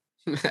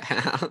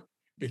it?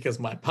 Because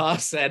my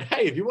past said,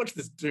 "Hey, have you watched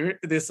this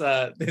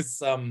Halo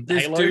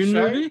Dune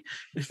show? movie?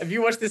 Have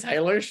you watched this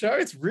Halo show?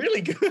 It's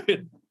really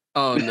good."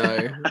 Oh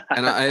no!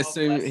 And I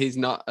assume he's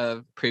not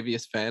a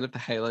previous fan of the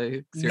Halo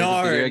series No,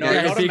 of video no, games.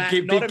 Yeah, not, big- a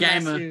big not a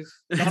gamer. massive,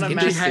 not a Big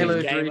massive Halo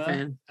 3 gamer.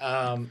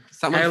 fan.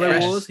 Someone Halo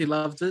fresh. Wars, he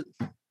loved it.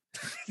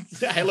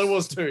 Halo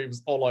Wars 2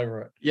 was all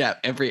over it. Yeah,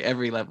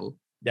 every level.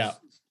 Yeah.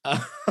 No,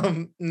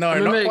 I not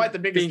remember quite the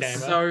biggest being gamer.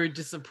 so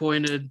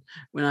disappointed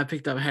when I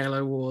picked up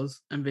Halo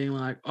Wars and being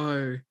like,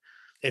 "Oh,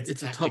 it's a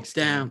top tactics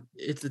game. down.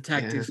 It's a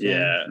tactics game."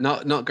 Yeah.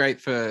 Not great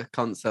for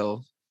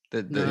console.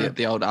 No.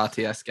 The old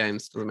RTS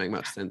games doesn't make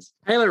much sense.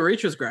 Halo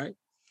Reach was great.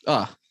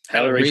 Oh,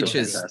 Halo Reach was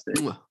is fantastic.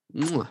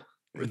 mwah.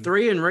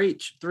 3 and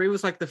Reach. 3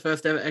 was like the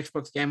first ever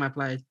Xbox game I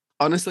played.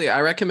 Honestly,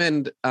 I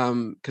recommend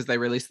because they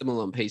released them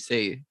all on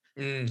PC.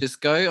 Mm. Just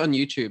go on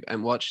YouTube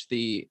and watch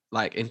the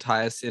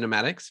entire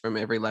cinematics from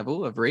every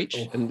level of Reach,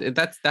 Oh. and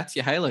that's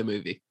your Halo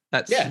movie.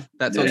 That's Yeah,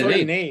 that's yeah. all That's you all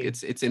you need.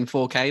 need. It's in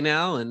 4K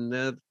now, and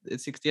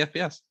it's 60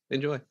 FPS.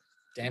 Enjoy.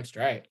 Damn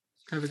straight.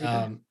 Have a good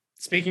day.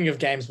 Speaking of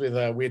games with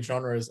weird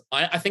genres,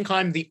 I think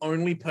I'm the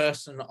only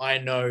person I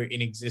know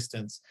in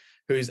existence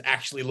who's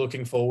actually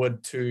looking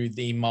forward to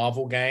the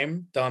Marvel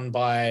game done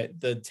by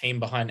the team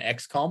behind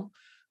XCOM,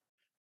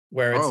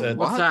 where it's Oh, a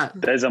What's that?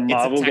 There's a it's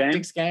Marvel a game.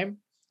 tactics game.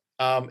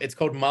 It's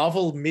called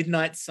Marvel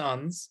Midnight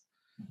Suns.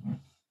 Never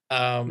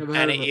heard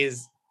And of it.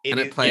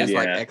 It plays yeah.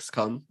 like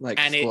XCOM, like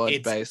and squad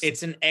it's based.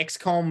 it's an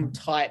XCOM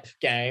type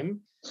game,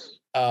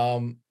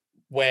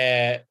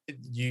 where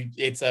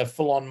it's a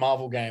full on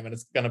Marvel game, and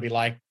it's going to be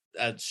like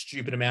a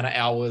stupid amount of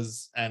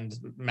hours and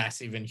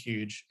massive and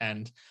huge.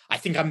 And I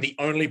think I'm the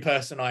only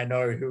person I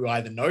know who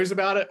either knows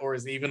about it or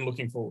is even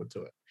looking forward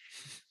to it.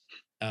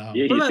 Yeah, What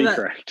you'd about be that?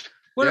 correct.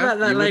 What Yeah, about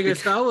that you would Lego be-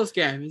 Star Wars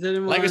game? Is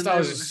anyone Lego Star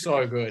Wars is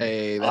so good.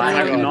 Hey, Oh I my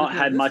have God. not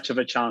had much of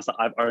a chance.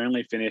 I've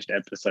only finished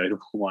episode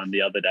 1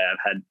 the other day.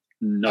 I've had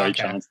no Okay.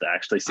 chance to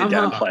actually sit I'm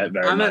down and not- play it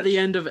very I'm much. at the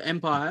end of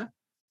Empire.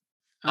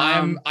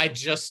 I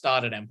just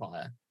started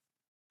Empire.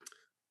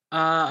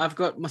 I've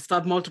got my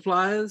stud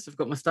multipliers. I've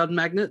got my stud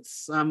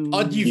magnets. Oh,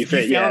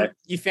 yeah.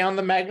 you found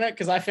the magnet?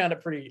 Because I found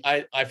it pretty.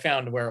 I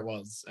found where it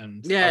was, and I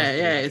was yeah.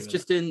 pretty happy It's with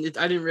just in.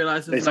 I didn't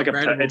realize it was It's like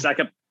upgradable. it's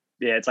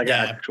like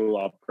Yeah. an actual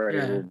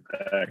upgradable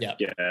perk. Yeah.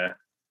 Yeah. it.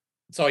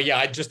 So yeah,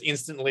 I just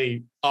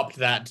instantly upped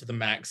that to the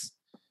max,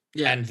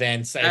 yeah. and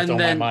then saved And all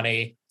then my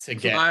money to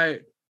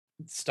get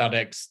Stud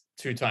X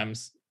 2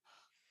 times.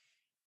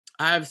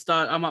 I've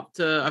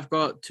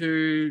got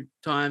 2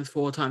 times,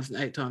 4 times,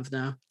 and 8 times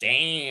now.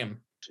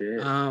 Damn,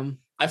 Shit. I found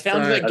So-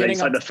 that I think getting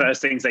it's like up, the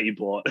first things that you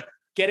bought.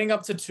 getting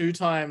up to 2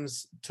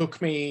 times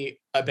took me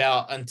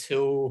about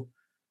until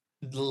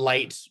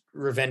late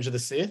Revenge of the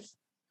Sith.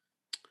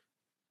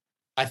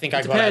 I think It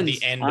I got at the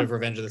depends. end I'm- of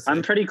Revenge of the Sith.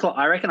 I'm pretty close.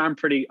 I reckon I'm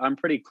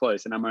pretty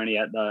close, and I'm only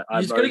at the.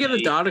 You just got to get the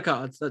data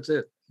cards. That's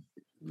it.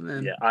 And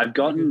then- Yeah, I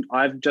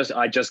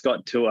just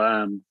got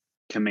to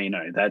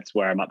Camino. That's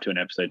where I'm up to in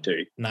episode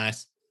 2.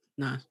 Nice.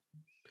 Nice.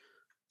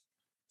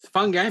 It's a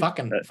fun game.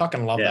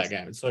 Fucking love yes. that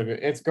game. It's so good.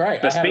 It's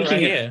great. But I have it right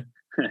speaking of- here.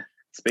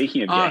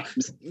 Speaking of Ah,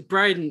 games,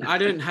 Braden, I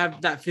don't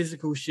have that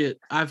physical shit.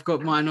 I've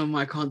got mine on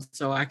my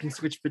console. I can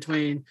switch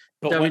between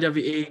But when,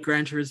 WWE,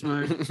 Gran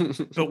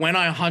Turismo. but when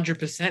I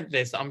 100%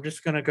 this, I'm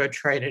just gonna go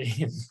trade it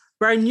in.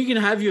 Braden, you can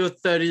have your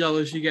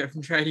 $30 you get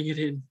from trading it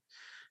in.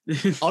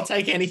 I'll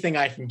take anything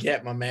I can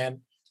get, my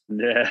man.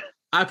 yeah,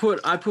 I put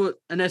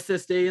an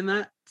SSD in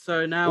that,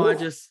 so now I Ooh.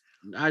 just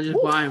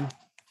Ooh. buy them.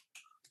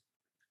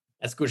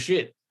 That's good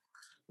shit.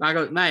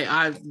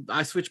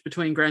 I switched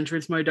between Gran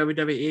Turismo,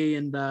 WWE,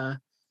 and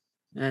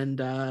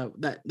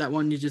that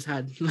one you just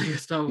had, Lego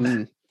Star Wars.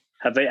 Mm.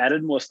 have they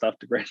added more stuff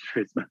to Gran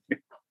Turismo?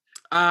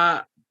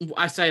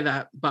 I say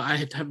that, but I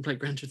haven't played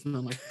Gran Turismo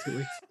in like 2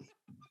 weeks.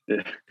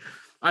 Yeah.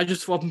 I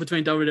just swap them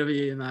between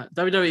WWE and that.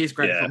 WWE is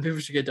great Yeah. fun. People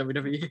should get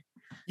WWE.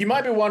 You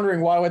might be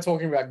wondering why we're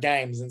talking about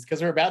games, and it's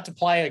because we're about to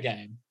play a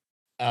game.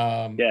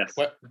 Yes.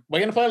 We're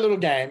going to play a little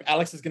game.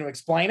 Alex is going to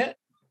explain it.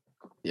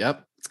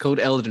 Yep, it's called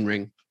Elden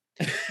Ring.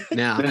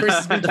 Now, Chris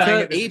has been playing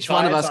it this each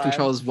one of entire us time.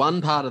 controls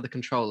one part of the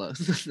controller.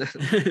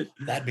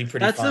 That'd be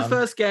pretty That's fun. the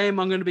first game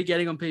I'm going to be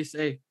getting on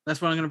PC. That's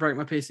what I'm going to break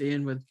my PC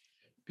in with.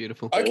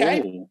 Beautiful.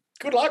 Okay. Ooh.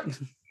 Good luck. What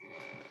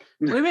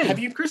do you mean? Have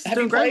you- Chris is have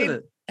doing you great played- with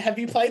it. Have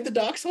you played the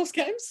Dark Souls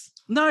games?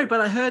 No,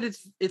 but I heard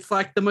it's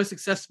like the most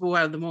accessible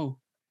out of them all.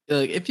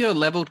 If you're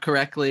leveled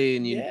correctly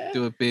and you Yeah.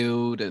 do a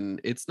build, and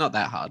it's not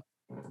that hard.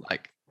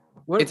 Like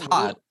What, it's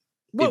hard.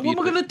 What you am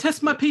I going to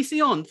test my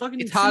PC on? Fucking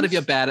It's hard if Sims?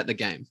 you're bad at the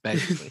game,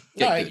 basically.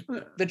 No, Get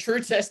good. the true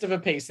test of a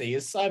PC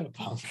is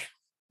Cyberpunk.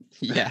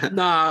 Yeah.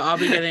 No, I'll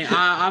be getting.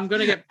 I'm going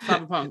to get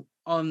Cyberpunk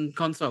on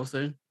console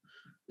soon.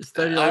 It's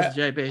 $30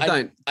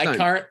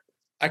 JB.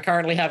 I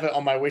currently have it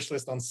on my wish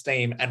list on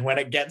Steam, and when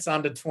it gets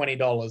under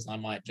 $20, I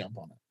might jump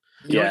on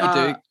it. You know what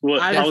you do? Well,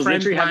 I have I a was friend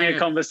literally having playing a it.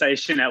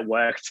 conversation at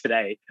work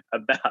today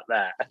about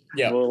that.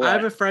 Yeah. Well, I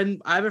have a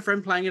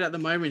friend playing it at the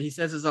moment. He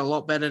says it's a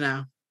lot better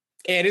now.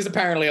 It is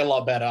apparently a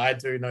lot better. I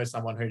do know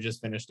someone who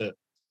just finished it.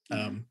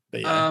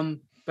 But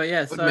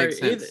yeah. So make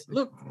either, sense.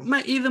 look,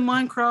 either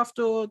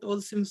Minecraft or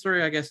The Sims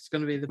 3, I guess it's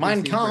going to be the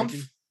Mein PC Kampf.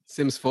 version.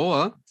 Sims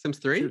 4, Sims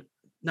 3.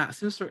 Nah,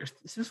 Sims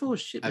 4 was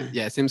shit, man.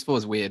 Yeah, Sims 4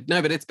 is weird.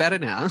 No, but it's better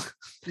now.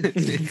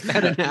 It's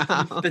better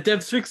now. The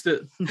devs fixed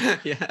it.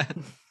 Yeah.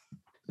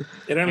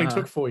 it only Uh,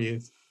 took 4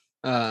 years.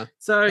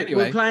 So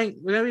Anyway. we're going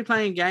to be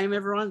playing a game,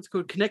 everyone. It's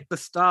called Connect the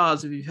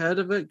Stars. If you've heard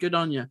of it, good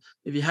on you.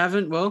 If you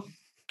haven't, well,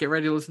 get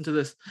ready to listen to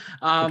this.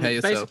 Prepare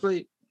yourself.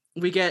 Basically,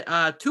 we get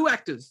 2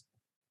 actors.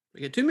 We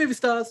get 2 movie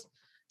stars,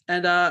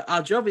 and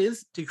our job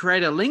is to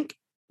create a link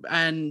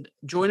and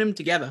join them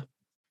together.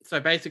 So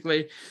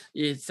basically,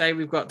 you say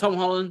we've got Tom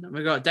Holland and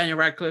we've got Daniel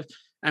Radcliffe,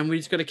 and we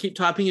just got to keep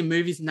typing in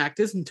movies and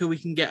actors until we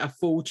can get a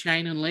full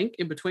chain and link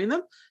in between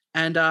them.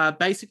 And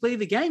basically,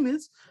 the game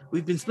is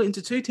we've been split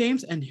into 2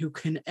 teams, and who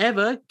can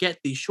ever get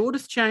the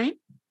shortest chain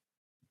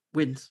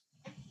wins.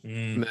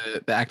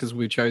 Mm. The actors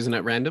will be chosen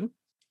at random.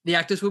 The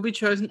actors will be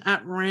chosen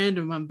at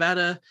random. I'm about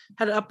to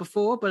had it up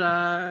before, but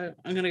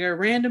I'm gonna go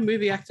random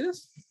movie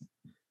actors,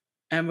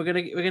 and we're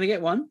gonna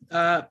get one.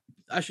 I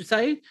should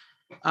say,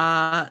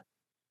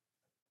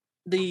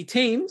 the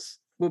teams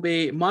will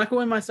be Michael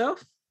and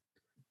myself,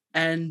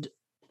 and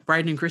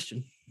Braden and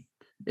Christian.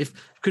 If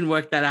couldn't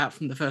work that out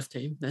from the first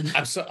team, then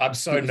I'm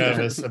so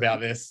nervous about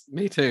this.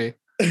 Me too.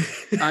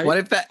 What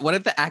if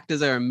the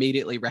actors are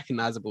immediately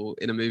recognizable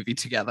in a movie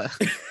together?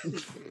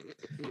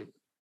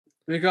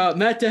 we got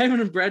Matt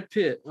Damon and Brad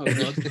Pitt. Oh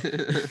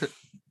god!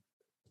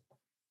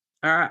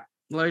 All right,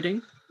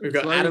 loading. We've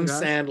got Loading, Adam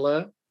guys.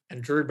 Sandler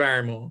and Drew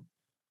Barrymore.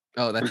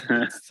 Oh,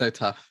 that's so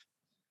tough.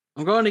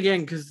 I'm going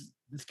again because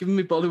it's giving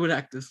me Bollywood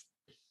actors.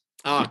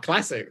 Ah,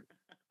 classic.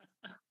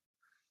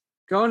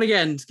 Going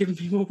again, it's giving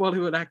me more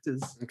Bollywood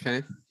actors.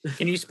 Okay.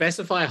 Can you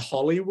specify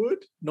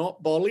Hollywood,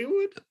 not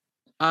Bollywood?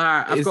 All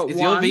right, I've Is got your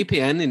one.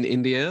 VPN in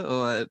India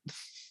or?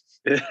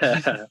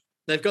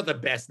 They've got the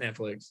best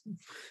Netflix.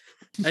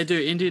 They do.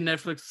 Indian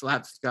Netflix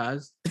slaps,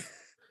 guys.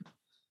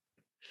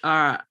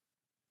 All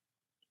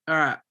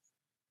right.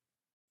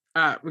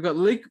 We got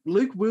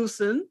Luke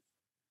Wilson,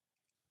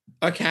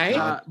 Okay.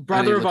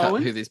 brother of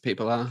Owen. Who these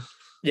people are?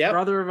 Yep.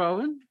 Brother of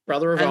Owen.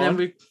 Brother of And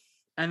Owen.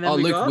 then Oh,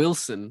 we Luke got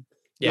Wilson.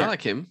 Yeah. I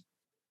like him.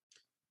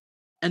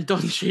 and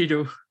Don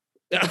Cheadle.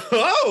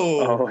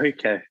 Oh.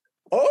 okay.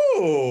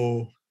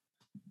 Oh.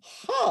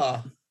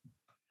 Huh.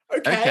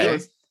 Okay. Okay.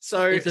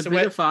 So, It's a so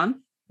bit of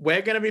fun.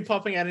 we're going to be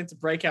popping out into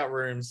breakout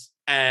rooms,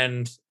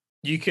 and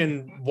you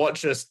can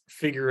watch us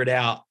figure it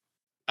out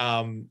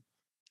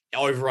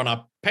over on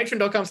our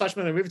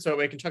patreon.com/movie tour,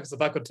 where you can chuck us a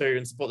buck or two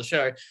and support the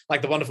show,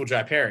 like the wonderful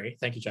Joe Perry.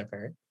 Thank you, Joe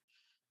Perry.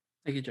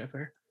 Thank you,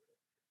 Jeffrey.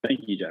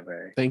 Thank you, Joe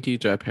Barry. Thank you,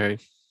 Joe Perry.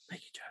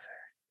 Thank you, Jeffrey.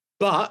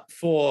 But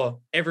for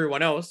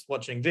everyone else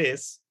watching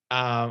this,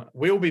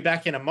 we'll be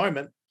back in a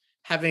moment,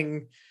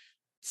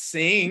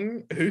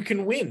 seeing who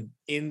can win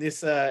in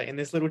this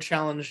little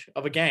challenge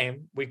of a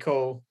game we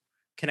call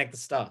Connect the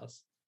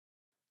Stars.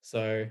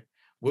 So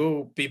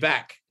we'll be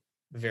back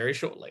very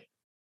shortly.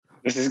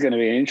 This is going to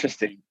be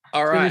interesting.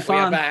 All gonna be right, we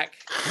are fun. back.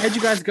 How'd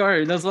you guys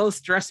go? There was a lot of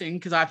stressing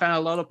because I found a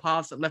lot of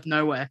paths that left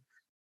nowhere.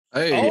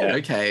 Oh, yeah.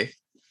 okay.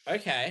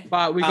 Okay.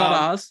 But we got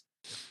ours.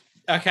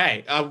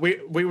 Okay.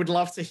 We would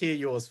love to hear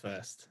yours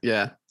first.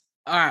 Yeah.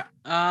 All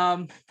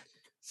right.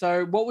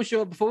 So what was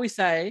your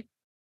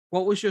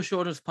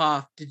shortest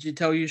path? Did you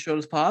tell your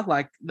shortest path,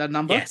 like the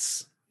number?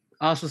 Yes.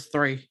 Ours was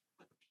 3.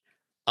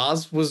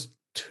 Ours was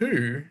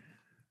 2.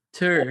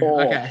 2.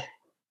 Oh. Okay.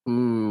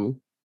 Ooh.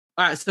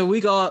 All right. So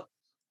we got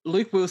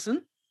Luke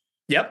Wilson,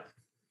 Yep.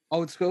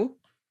 old school.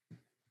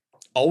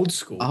 Old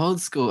school.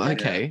 Old school. Yeah.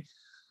 Okay.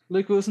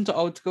 Luke Wilson to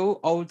old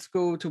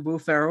school to Will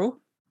Ferrell,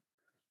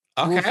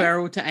 Will Okay.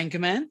 Ferrell to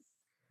Anchorman.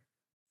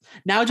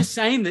 Now just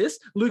saying this,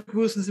 Luke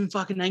Wilson's in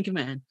fucking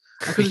Anchorman.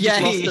 I could've just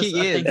Yeah, lost he this,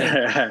 I is. think.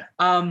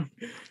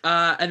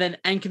 And then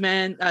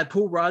Anchorman,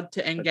 Paul Rudd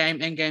to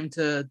Endgame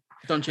to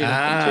Don Cheadle.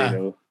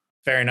 Ah,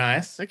 very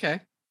nice. Okay.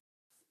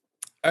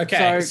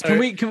 Okay. So, can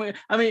we?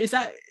 I mean,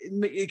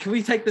 can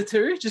we take the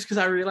 2? Just because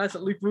I realized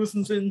that Luke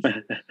Wilson's in.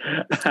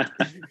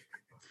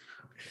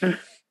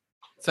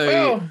 So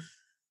Well,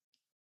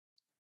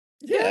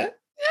 yeah.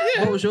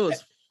 What was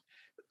yours?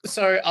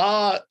 So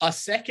our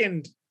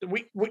second,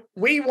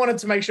 we wanted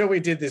to make sure we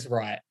did this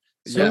right.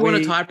 So Yeah, we want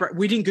we- to type.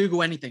 We didn't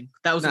Google anything.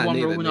 That was the No, one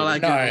rule neither, we're not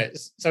allowed No, to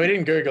Google. so we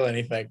didn't Google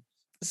anything.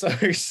 So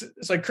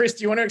Chris,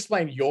 do you want to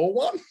explain your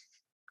one?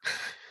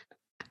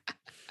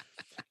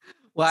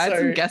 well, I had so-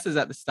 some guesses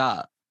at the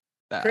start.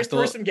 That I Chris threw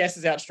thought- some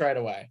guesses out straight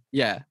away.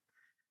 yeah.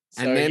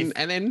 So And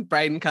then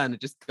Braden kind of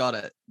just got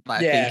it by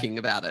Yeah. thinking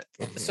about it.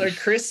 So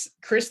Chris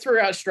threw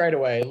out straight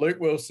away Luke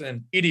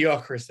Wilson,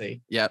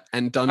 Idiocracy, Yep.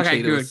 And Don Okay,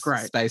 Cheadle's good,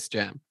 great. Space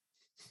Jam.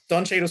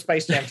 Don Cheadle,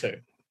 Space Jam 2.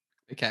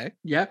 Okay.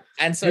 Yep.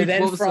 And so Luke,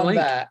 then what was the from link?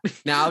 that,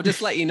 Now I'll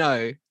just let you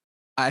know,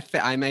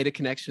 I made a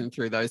connection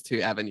through those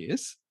two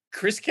avenues.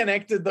 Chris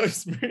connected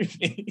those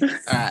movies.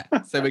 All right.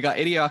 So we got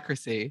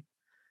Idiocracy.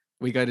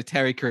 We go to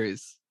Terry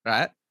Crews,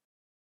 right?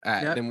 All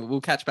right. Yep. Then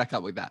we'll catch back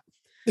up with that.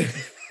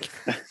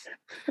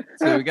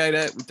 So we go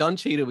to Don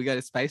Cheadle. We go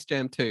to Space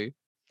Jam 2.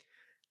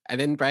 And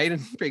then Braden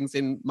brings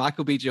in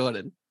Michael B.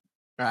 Jordan,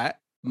 right?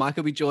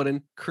 Michael B.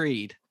 Jordan,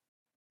 Creed.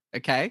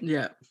 Okay.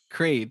 Yeah.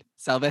 Creed,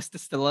 Sylvester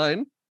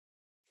Stallone,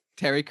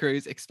 Terry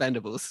Crews,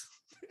 Expendables.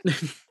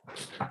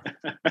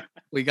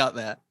 We got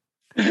that.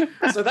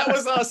 So that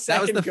was our That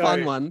second was the go,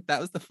 fun one. That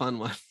was the fun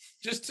one.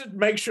 just to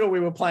make sure we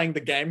were playing the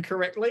game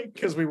correctly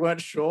because we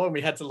weren't sure and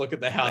we had to look at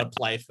the how to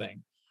play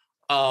thing.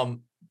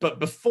 But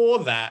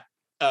before that,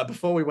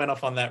 before we went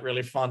off on that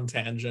really fun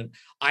tangent,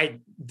 I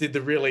did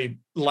the really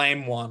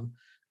lame one.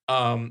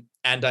 And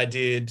I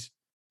did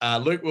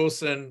Luke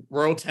Wilson,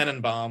 Royal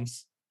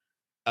Tenenbaums,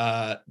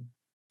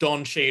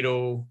 Don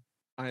Cheadle,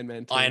 Iron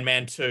Man 2. Iron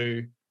Man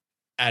 2,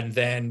 and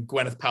then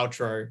Gwyneth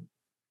Paltrow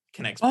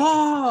connects. both.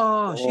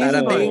 Oh, she's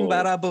Bada Oh. bing,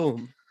 bada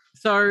boom.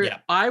 So Yeah.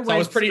 I So went. I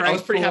was pretty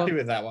straight happy for-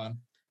 with that one.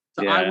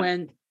 So Yeah. I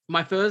went.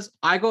 My first.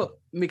 I got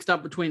mixed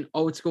up between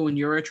Old School and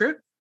Eurotrip.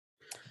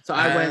 So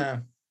Ah,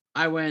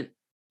 I went.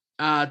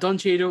 Don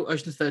Cheadle,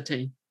 Ocean's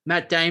 13,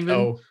 Matt Damon.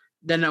 oh,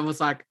 Then I was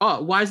like,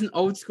 oh, why isn't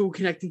Old School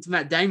connecting to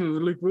Matt Damon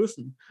with Luke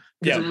Wilson?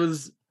 Because Yeah. it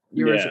was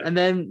Eurotrip. Yeah. And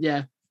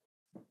then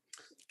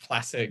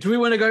classic. do we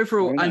want to go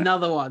for Why not?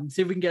 another one?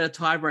 See if we can get a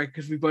tiebreak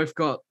because we both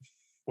got.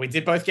 We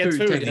did both get Two,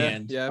 two in take the it.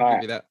 end. Yeah, All I'll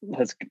right. give you that.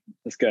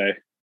 Let's go.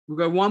 We'll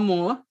go one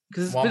more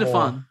because it's a One bit of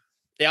more. fun.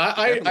 Yeah,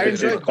 I Definitely. This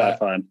is enjoyed quite that.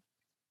 fun.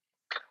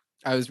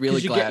 I was really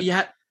 'Cause glad.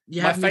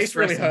 You My have me face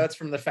really stressing. hurts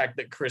from the fact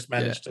that Chris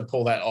managed to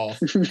pull that off,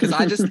 Because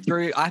I just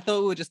threw, I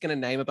thought we were just going to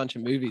name a bunch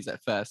of movies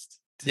at first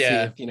to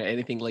Yeah. see if,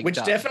 anything linked which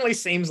up. definitely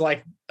seems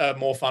like a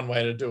more fun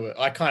way to do it.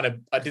 I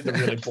did the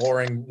really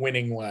boring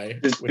winning way.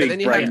 Just which- But then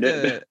you have brained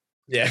it. to,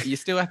 yeah. you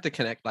still have to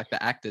connect like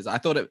the actors. I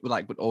thought it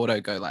would auto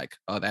go like,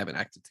 oh, they haven't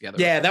acted together.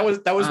 Yeah, that was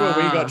where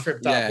we Ah, got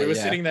tripped up. yeah, We were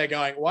yeah. sitting there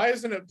going, why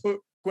isn't it put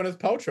Gwyneth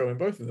Paltrow in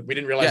both of them? We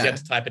didn't realize you Yeah. had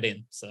to type it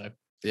in. So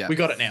Yeah. we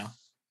got it now.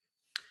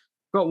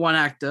 Got one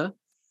actor.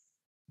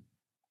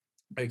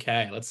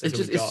 Okay, let's see It who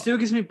just we it got. still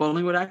gives me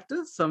Bollywood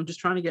actors, so I'm just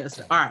trying to get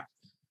a. All right,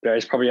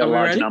 There's probably a Are we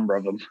large ready? number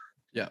of them.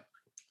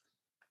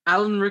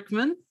 Alan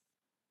Rickman,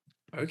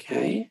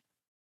 Okay.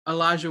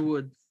 Elijah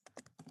Wood.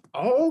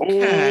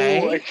 Okay.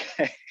 Oh,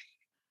 okay.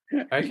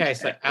 Okay,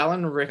 so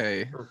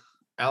Okay.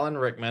 Alan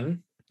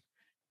Rickman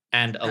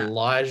and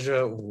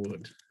Elijah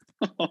Wood.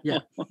 Yeah.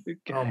 Okay.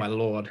 Oh my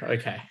lord.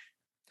 Okay.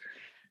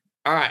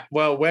 All right.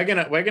 Well, we're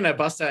gonna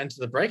bust out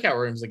into the breakout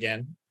rooms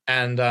again,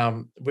 and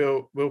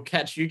we'll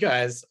catch you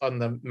guys on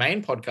the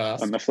main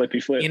podcast On the flippy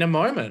flip. in a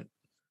moment.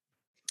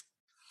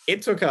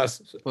 It took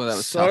us Well, that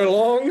was so tough.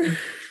 long.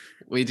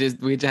 We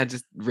had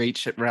to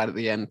reach it right at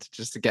the end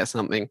just to get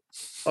something.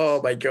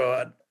 Oh my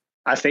god.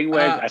 I think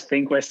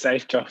we're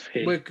safe,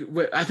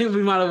 Joffy. I think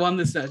we might have won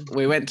this then.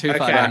 We went too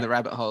far Okay. down the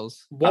rabbit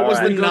holes. What All was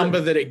right. the We got it.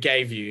 number that it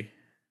gave you?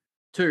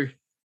 2.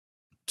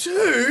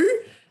 2?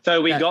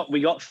 So we Yeah.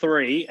 got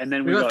 3, and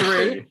then We got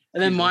 3, 2.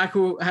 and then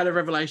Michael had a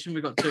revelation.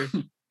 We got 2.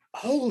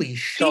 Holy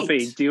shit.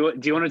 Joffy, do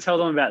you want to tell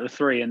them about the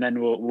 3, and then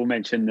we'll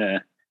mention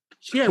the.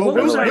 Yeah. Well, What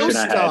we'll, was revelation we'll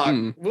I had. start.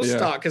 Mm, We'll yeah.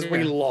 start because we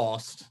Yeah.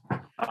 lost.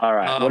 All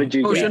right. What did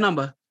you What was get? your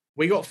number?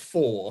 We got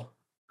 4.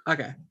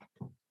 Okay.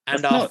 And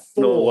That's our not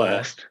the 4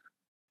 worst.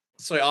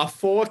 So our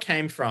 4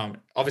 came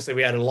from, obviously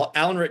we had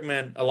Alan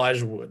Rickman,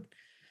 Elijah Wood.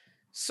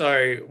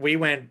 So we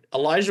went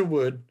Elijah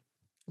Wood,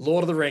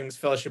 Lord of the Rings,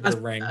 Fellowship of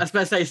the Ring. I was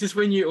about to say, is this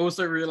when you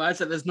also realized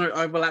that there's no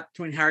overlap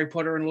between Harry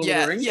Potter and Lord of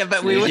the Rings?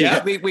 but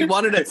Yeah. we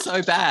wanted it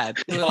so bad.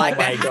 We were Oh like,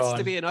 my there has God.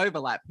 to be an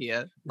overlap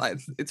here. Like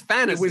it's It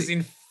fantasy. was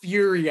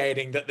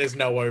infuriating that there's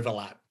no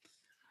overlap.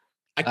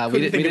 I we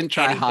couldn't didn't, think of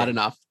try hard anything.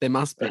 enough. There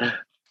must be.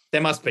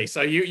 There must be.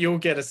 So you'll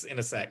get us in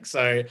a sec.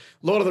 So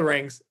Lord of the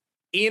Rings,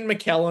 Ian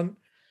McKellen,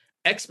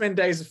 X-Men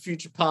Days of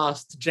Future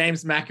Past,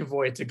 James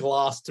McAvoy to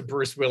Glass to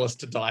Bruce Willis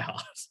to Die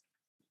Hard.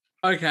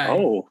 Okay.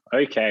 Oh,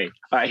 okay.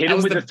 All right, hit That him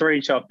was with the the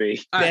 3, Choppy.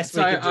 All right, Best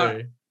so we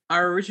could do.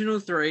 our original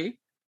 3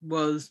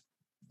 was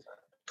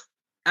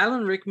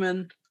Alan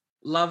Rickman,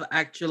 Love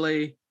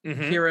Actually,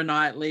 Mhm. Keira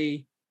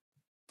Knightley,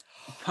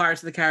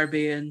 Pirates of the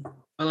Caribbean,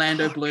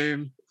 Orlando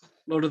Bloom,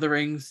 Lord of the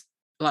Rings,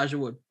 Elijah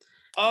Wood.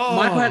 Oh,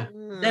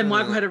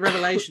 Michael had a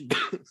revelation.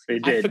 We I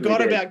did. forgot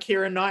we did. about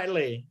Keira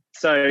Knightley.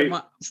 So Then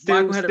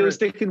Michael had a still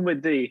sticking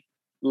with the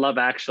Love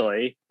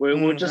Actually. We'll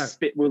Mm.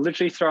 just we're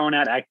literally throwing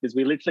out actors.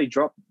 We literally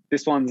dropped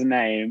this one's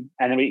name,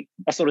 and then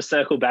I sort of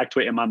circled back to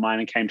it in my mind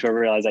and came to a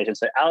realization.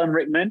 So Alan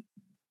Rickman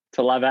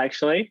to Love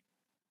Actually,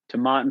 to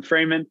Martin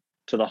Freeman,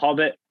 to The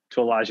Hobbit,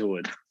 to Elijah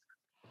Wood.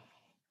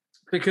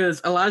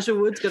 Because Elijah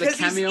Wood's got a Because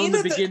he's cameo in in the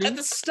at beginning. at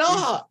the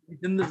start.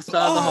 in the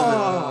start of the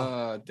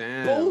Hobbit. Oh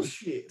damn!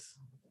 Bullshit.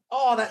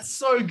 Oh, that's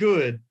so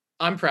good.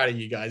 I'm proud of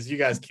you guys. You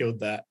guys killed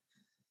that.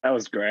 That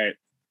was great.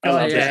 I love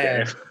God this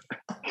damn. game.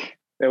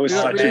 It was We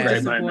got such really a great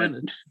disappointed.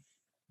 moment.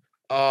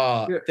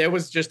 Oh, Yeah. there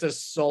was just a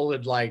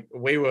solid like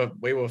we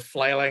were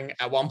flailing.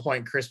 At one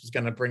point, Chris was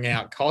going to bring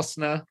out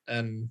Costner,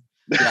 and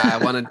Yeah, I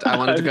wanted to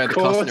go Of the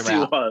course Costner he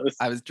route. was.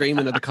 I was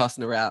dreaming of the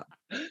Costner route.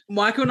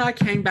 Michael and I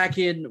came back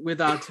in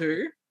with our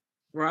two,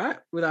 right?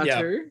 With our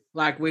Yeah. two,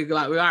 like we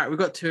all right, we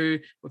got two.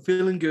 We're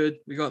feeling good.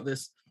 We got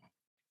this,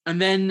 and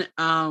then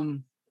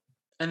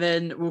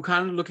we were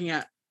kind of looking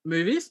at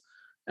movies,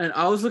 and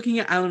I was looking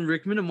at Alan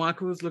Rickman, and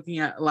Michael was looking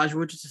at Elijah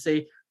Wood just to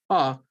see,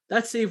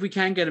 let's see if we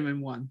can get him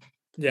in one.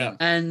 yeah,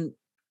 And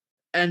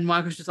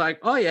Michael's just like,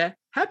 oh yeah,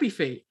 Happy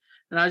Feet,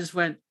 and I just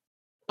went,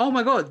 oh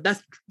my god,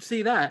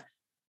 see that.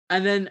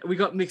 And then we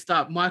got mixed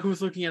up. Michael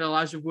was looking at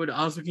Elijah Wood.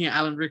 I was looking at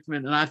Alan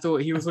Rickman, and I thought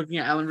he was looking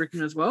at Alan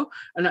Rickman as well.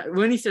 And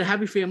when he said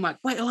Happy Feet, I'm like,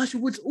 wait, Elijah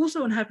Wood's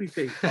also in Happy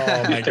Feet. Oh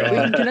my We God.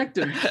 can connect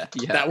them.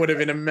 Yeah. that would have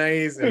been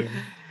amazing.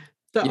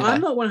 So Yeah.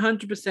 I'm not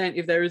 100%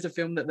 if there is a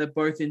film that they're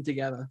both in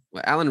together.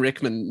 Well, Alan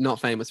Rickman,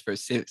 not famous for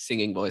his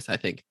singing voice, I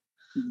think.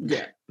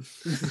 Yeah.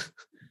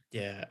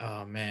 Yeah.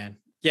 Oh man.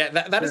 Yeah,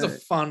 that is a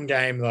fun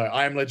game though.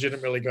 I am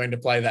legitimately going to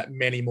play that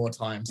many more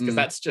times because Mm.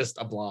 that's just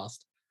a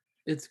blast.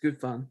 It's good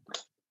fun.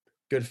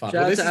 Good fun. Shout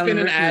Well, out this to has been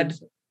Alan an ad.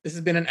 Rickman. This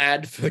has been an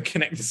ad for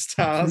Connect the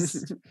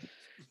Stars.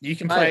 You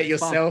can Hey, play it it's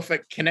fun. yourself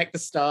at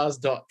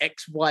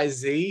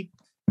connectthestars.xyz.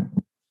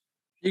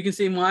 You can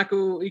see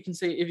Michael. You can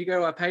see if you go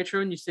to our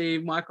Patreon, you see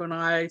Michael and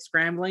I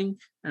scrambling,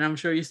 and I'm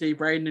sure you see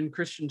Braden and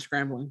Christian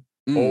scrambling.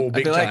 Oh, I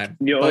big feel time.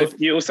 You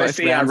also both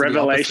see our rounds are the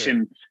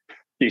revelation.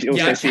 You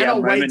also Yeah, I see our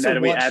cannot wait moment to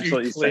that we watch you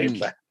absolutely click.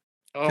 saved that.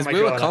 Oh Because my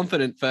we were God.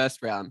 confident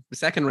first round. The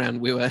second round,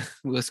 we were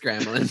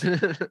scrambling.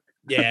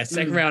 Yeah,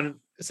 second round.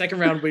 Second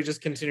round, we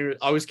just continue.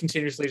 I was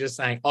continuously just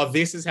saying, "Oh,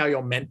 this is how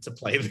you're meant to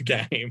play the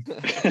game."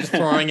 Just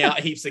throwing out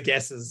heaps of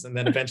guesses and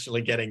then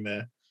eventually getting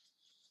there.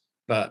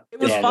 But It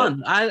was Yeah,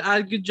 fun. I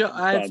had good job.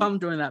 I had Fun. fun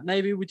doing that.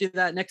 Maybe we did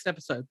that next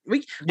episode. yeah,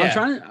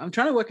 I'm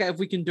trying to work out if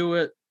we can do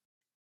it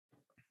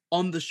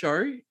on the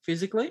show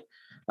physically.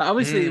 Like,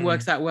 obviously, it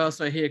works out well.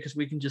 So here, because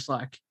we can just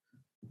like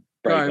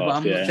Break go, but off,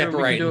 I'm not yeah. sure if we can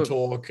separate do and it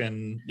talk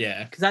and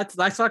yeah, because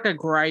that's like a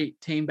great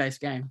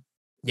team-based game.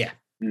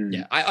 Mm.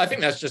 yeah. I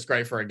think that's just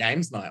great for a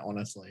games night,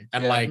 honestly.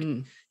 And Yeah. like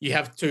Mm. you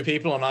have two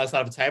people on either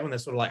side of a table and they're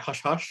sort of like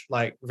hush hush,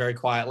 like very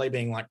quietly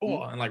being like,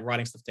 oh, and like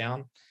writing stuff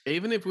down.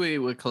 Even if we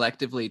were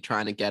collectively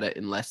trying to get it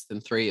in less than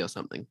 3 or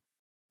something.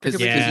 Because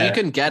Yeah. you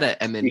can get it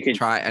and then You can-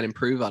 try and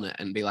improve on it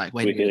and be like,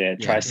 wait We a could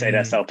minute. try to set Mm.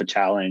 ourselves a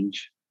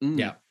challenge.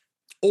 Yeah.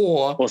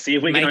 Or Or see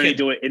if we can Make only it-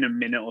 do it in a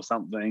minute or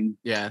something.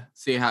 Yeah.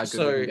 See how good we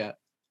So- can get.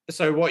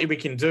 so what we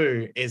can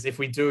do is if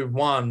we do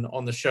one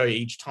on the show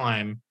each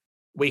time,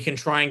 we can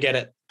try and get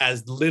it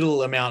as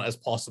little amount as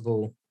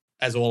possible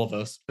as all of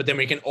us, but then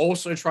we can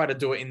also try to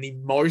do it in the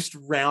most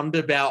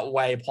roundabout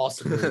way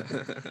possible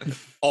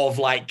of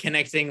like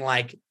connecting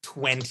like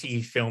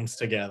 20 films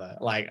together.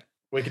 Like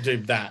we could do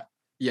that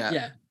yeah.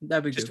 Yeah,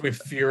 that'd be just to good.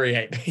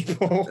 infuriate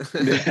people.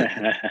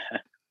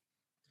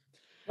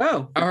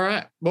 Well, All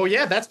right. Well,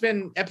 yeah, that's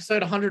been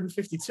episode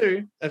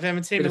 152 of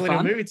M&T Bit of Millennial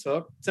fun. Movie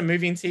Talk. It's a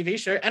movie and TV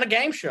show and a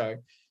game show.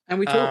 and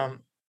we talk.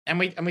 And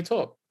we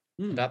talk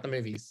Mm. about the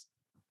movies.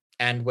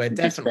 And we're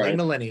That's definitely great.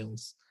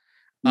 millennials.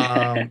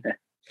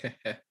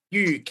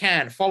 You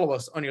can follow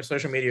us on your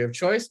social media of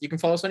choice. You can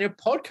follow us on your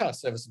podcast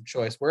service of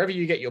choice. Wherever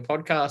you get your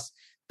podcasts,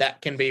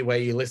 that can be where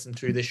you listen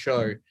to this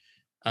show.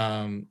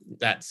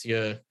 That's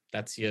your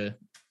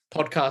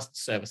podcast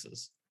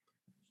services.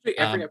 Do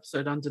every um,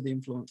 episode under the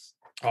influence.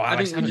 Oh, I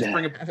think we haven't- just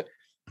bring a.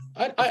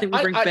 I I think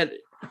we bring I better.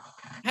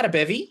 had a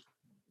bevy.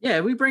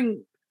 Yeah, we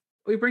bring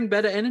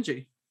better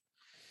energy.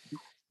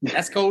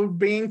 That's called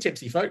being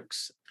tipsy,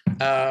 folks.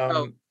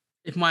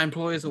 If my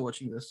employers are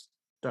watching this,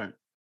 don't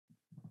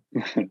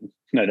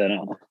No, they're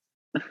not.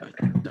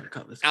 don't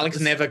cut this. Alex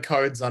This- never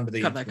codes under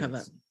the cut that.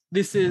 influence.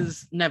 This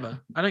is never.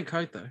 I don't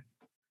code though.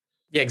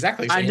 Yeah,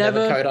 exactly. So I you never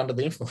never- code under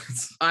the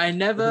influence. I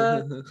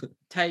never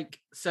take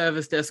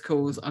service desk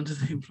calls under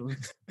the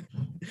influence.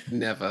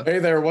 Never. Hey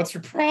there, what's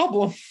your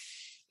problem?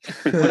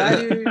 What I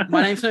do,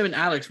 my name's not even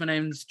Alex. My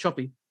name's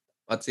Choppy.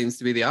 What seems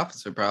to be the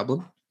opposite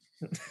problem?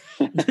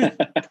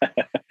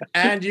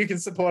 And you can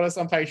support us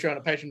on Patreon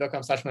at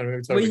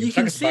patreon.com/movie Where you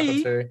can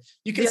see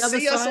you can the other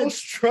see us all side.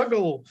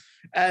 struggle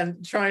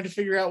and trying to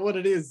figure out what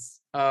it is.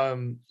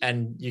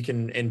 And you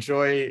can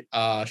enjoy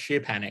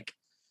sheer panic.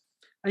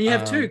 And you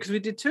have two Um, because we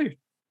did two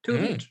of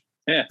Mm. each.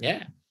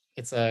 Yeah.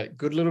 It's a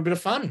good little bit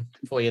of fun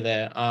for you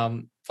there.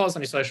 Follow us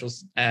on your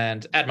socials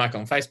and add Mike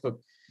on Facebook.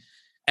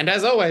 And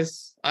as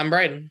always, I'm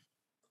Braden.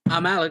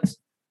 I'm Alex,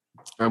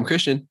 I'm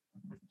Christian.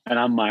 And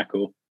I'm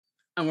Michael.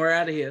 and we're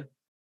out of here.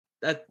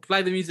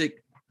 Play the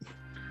music.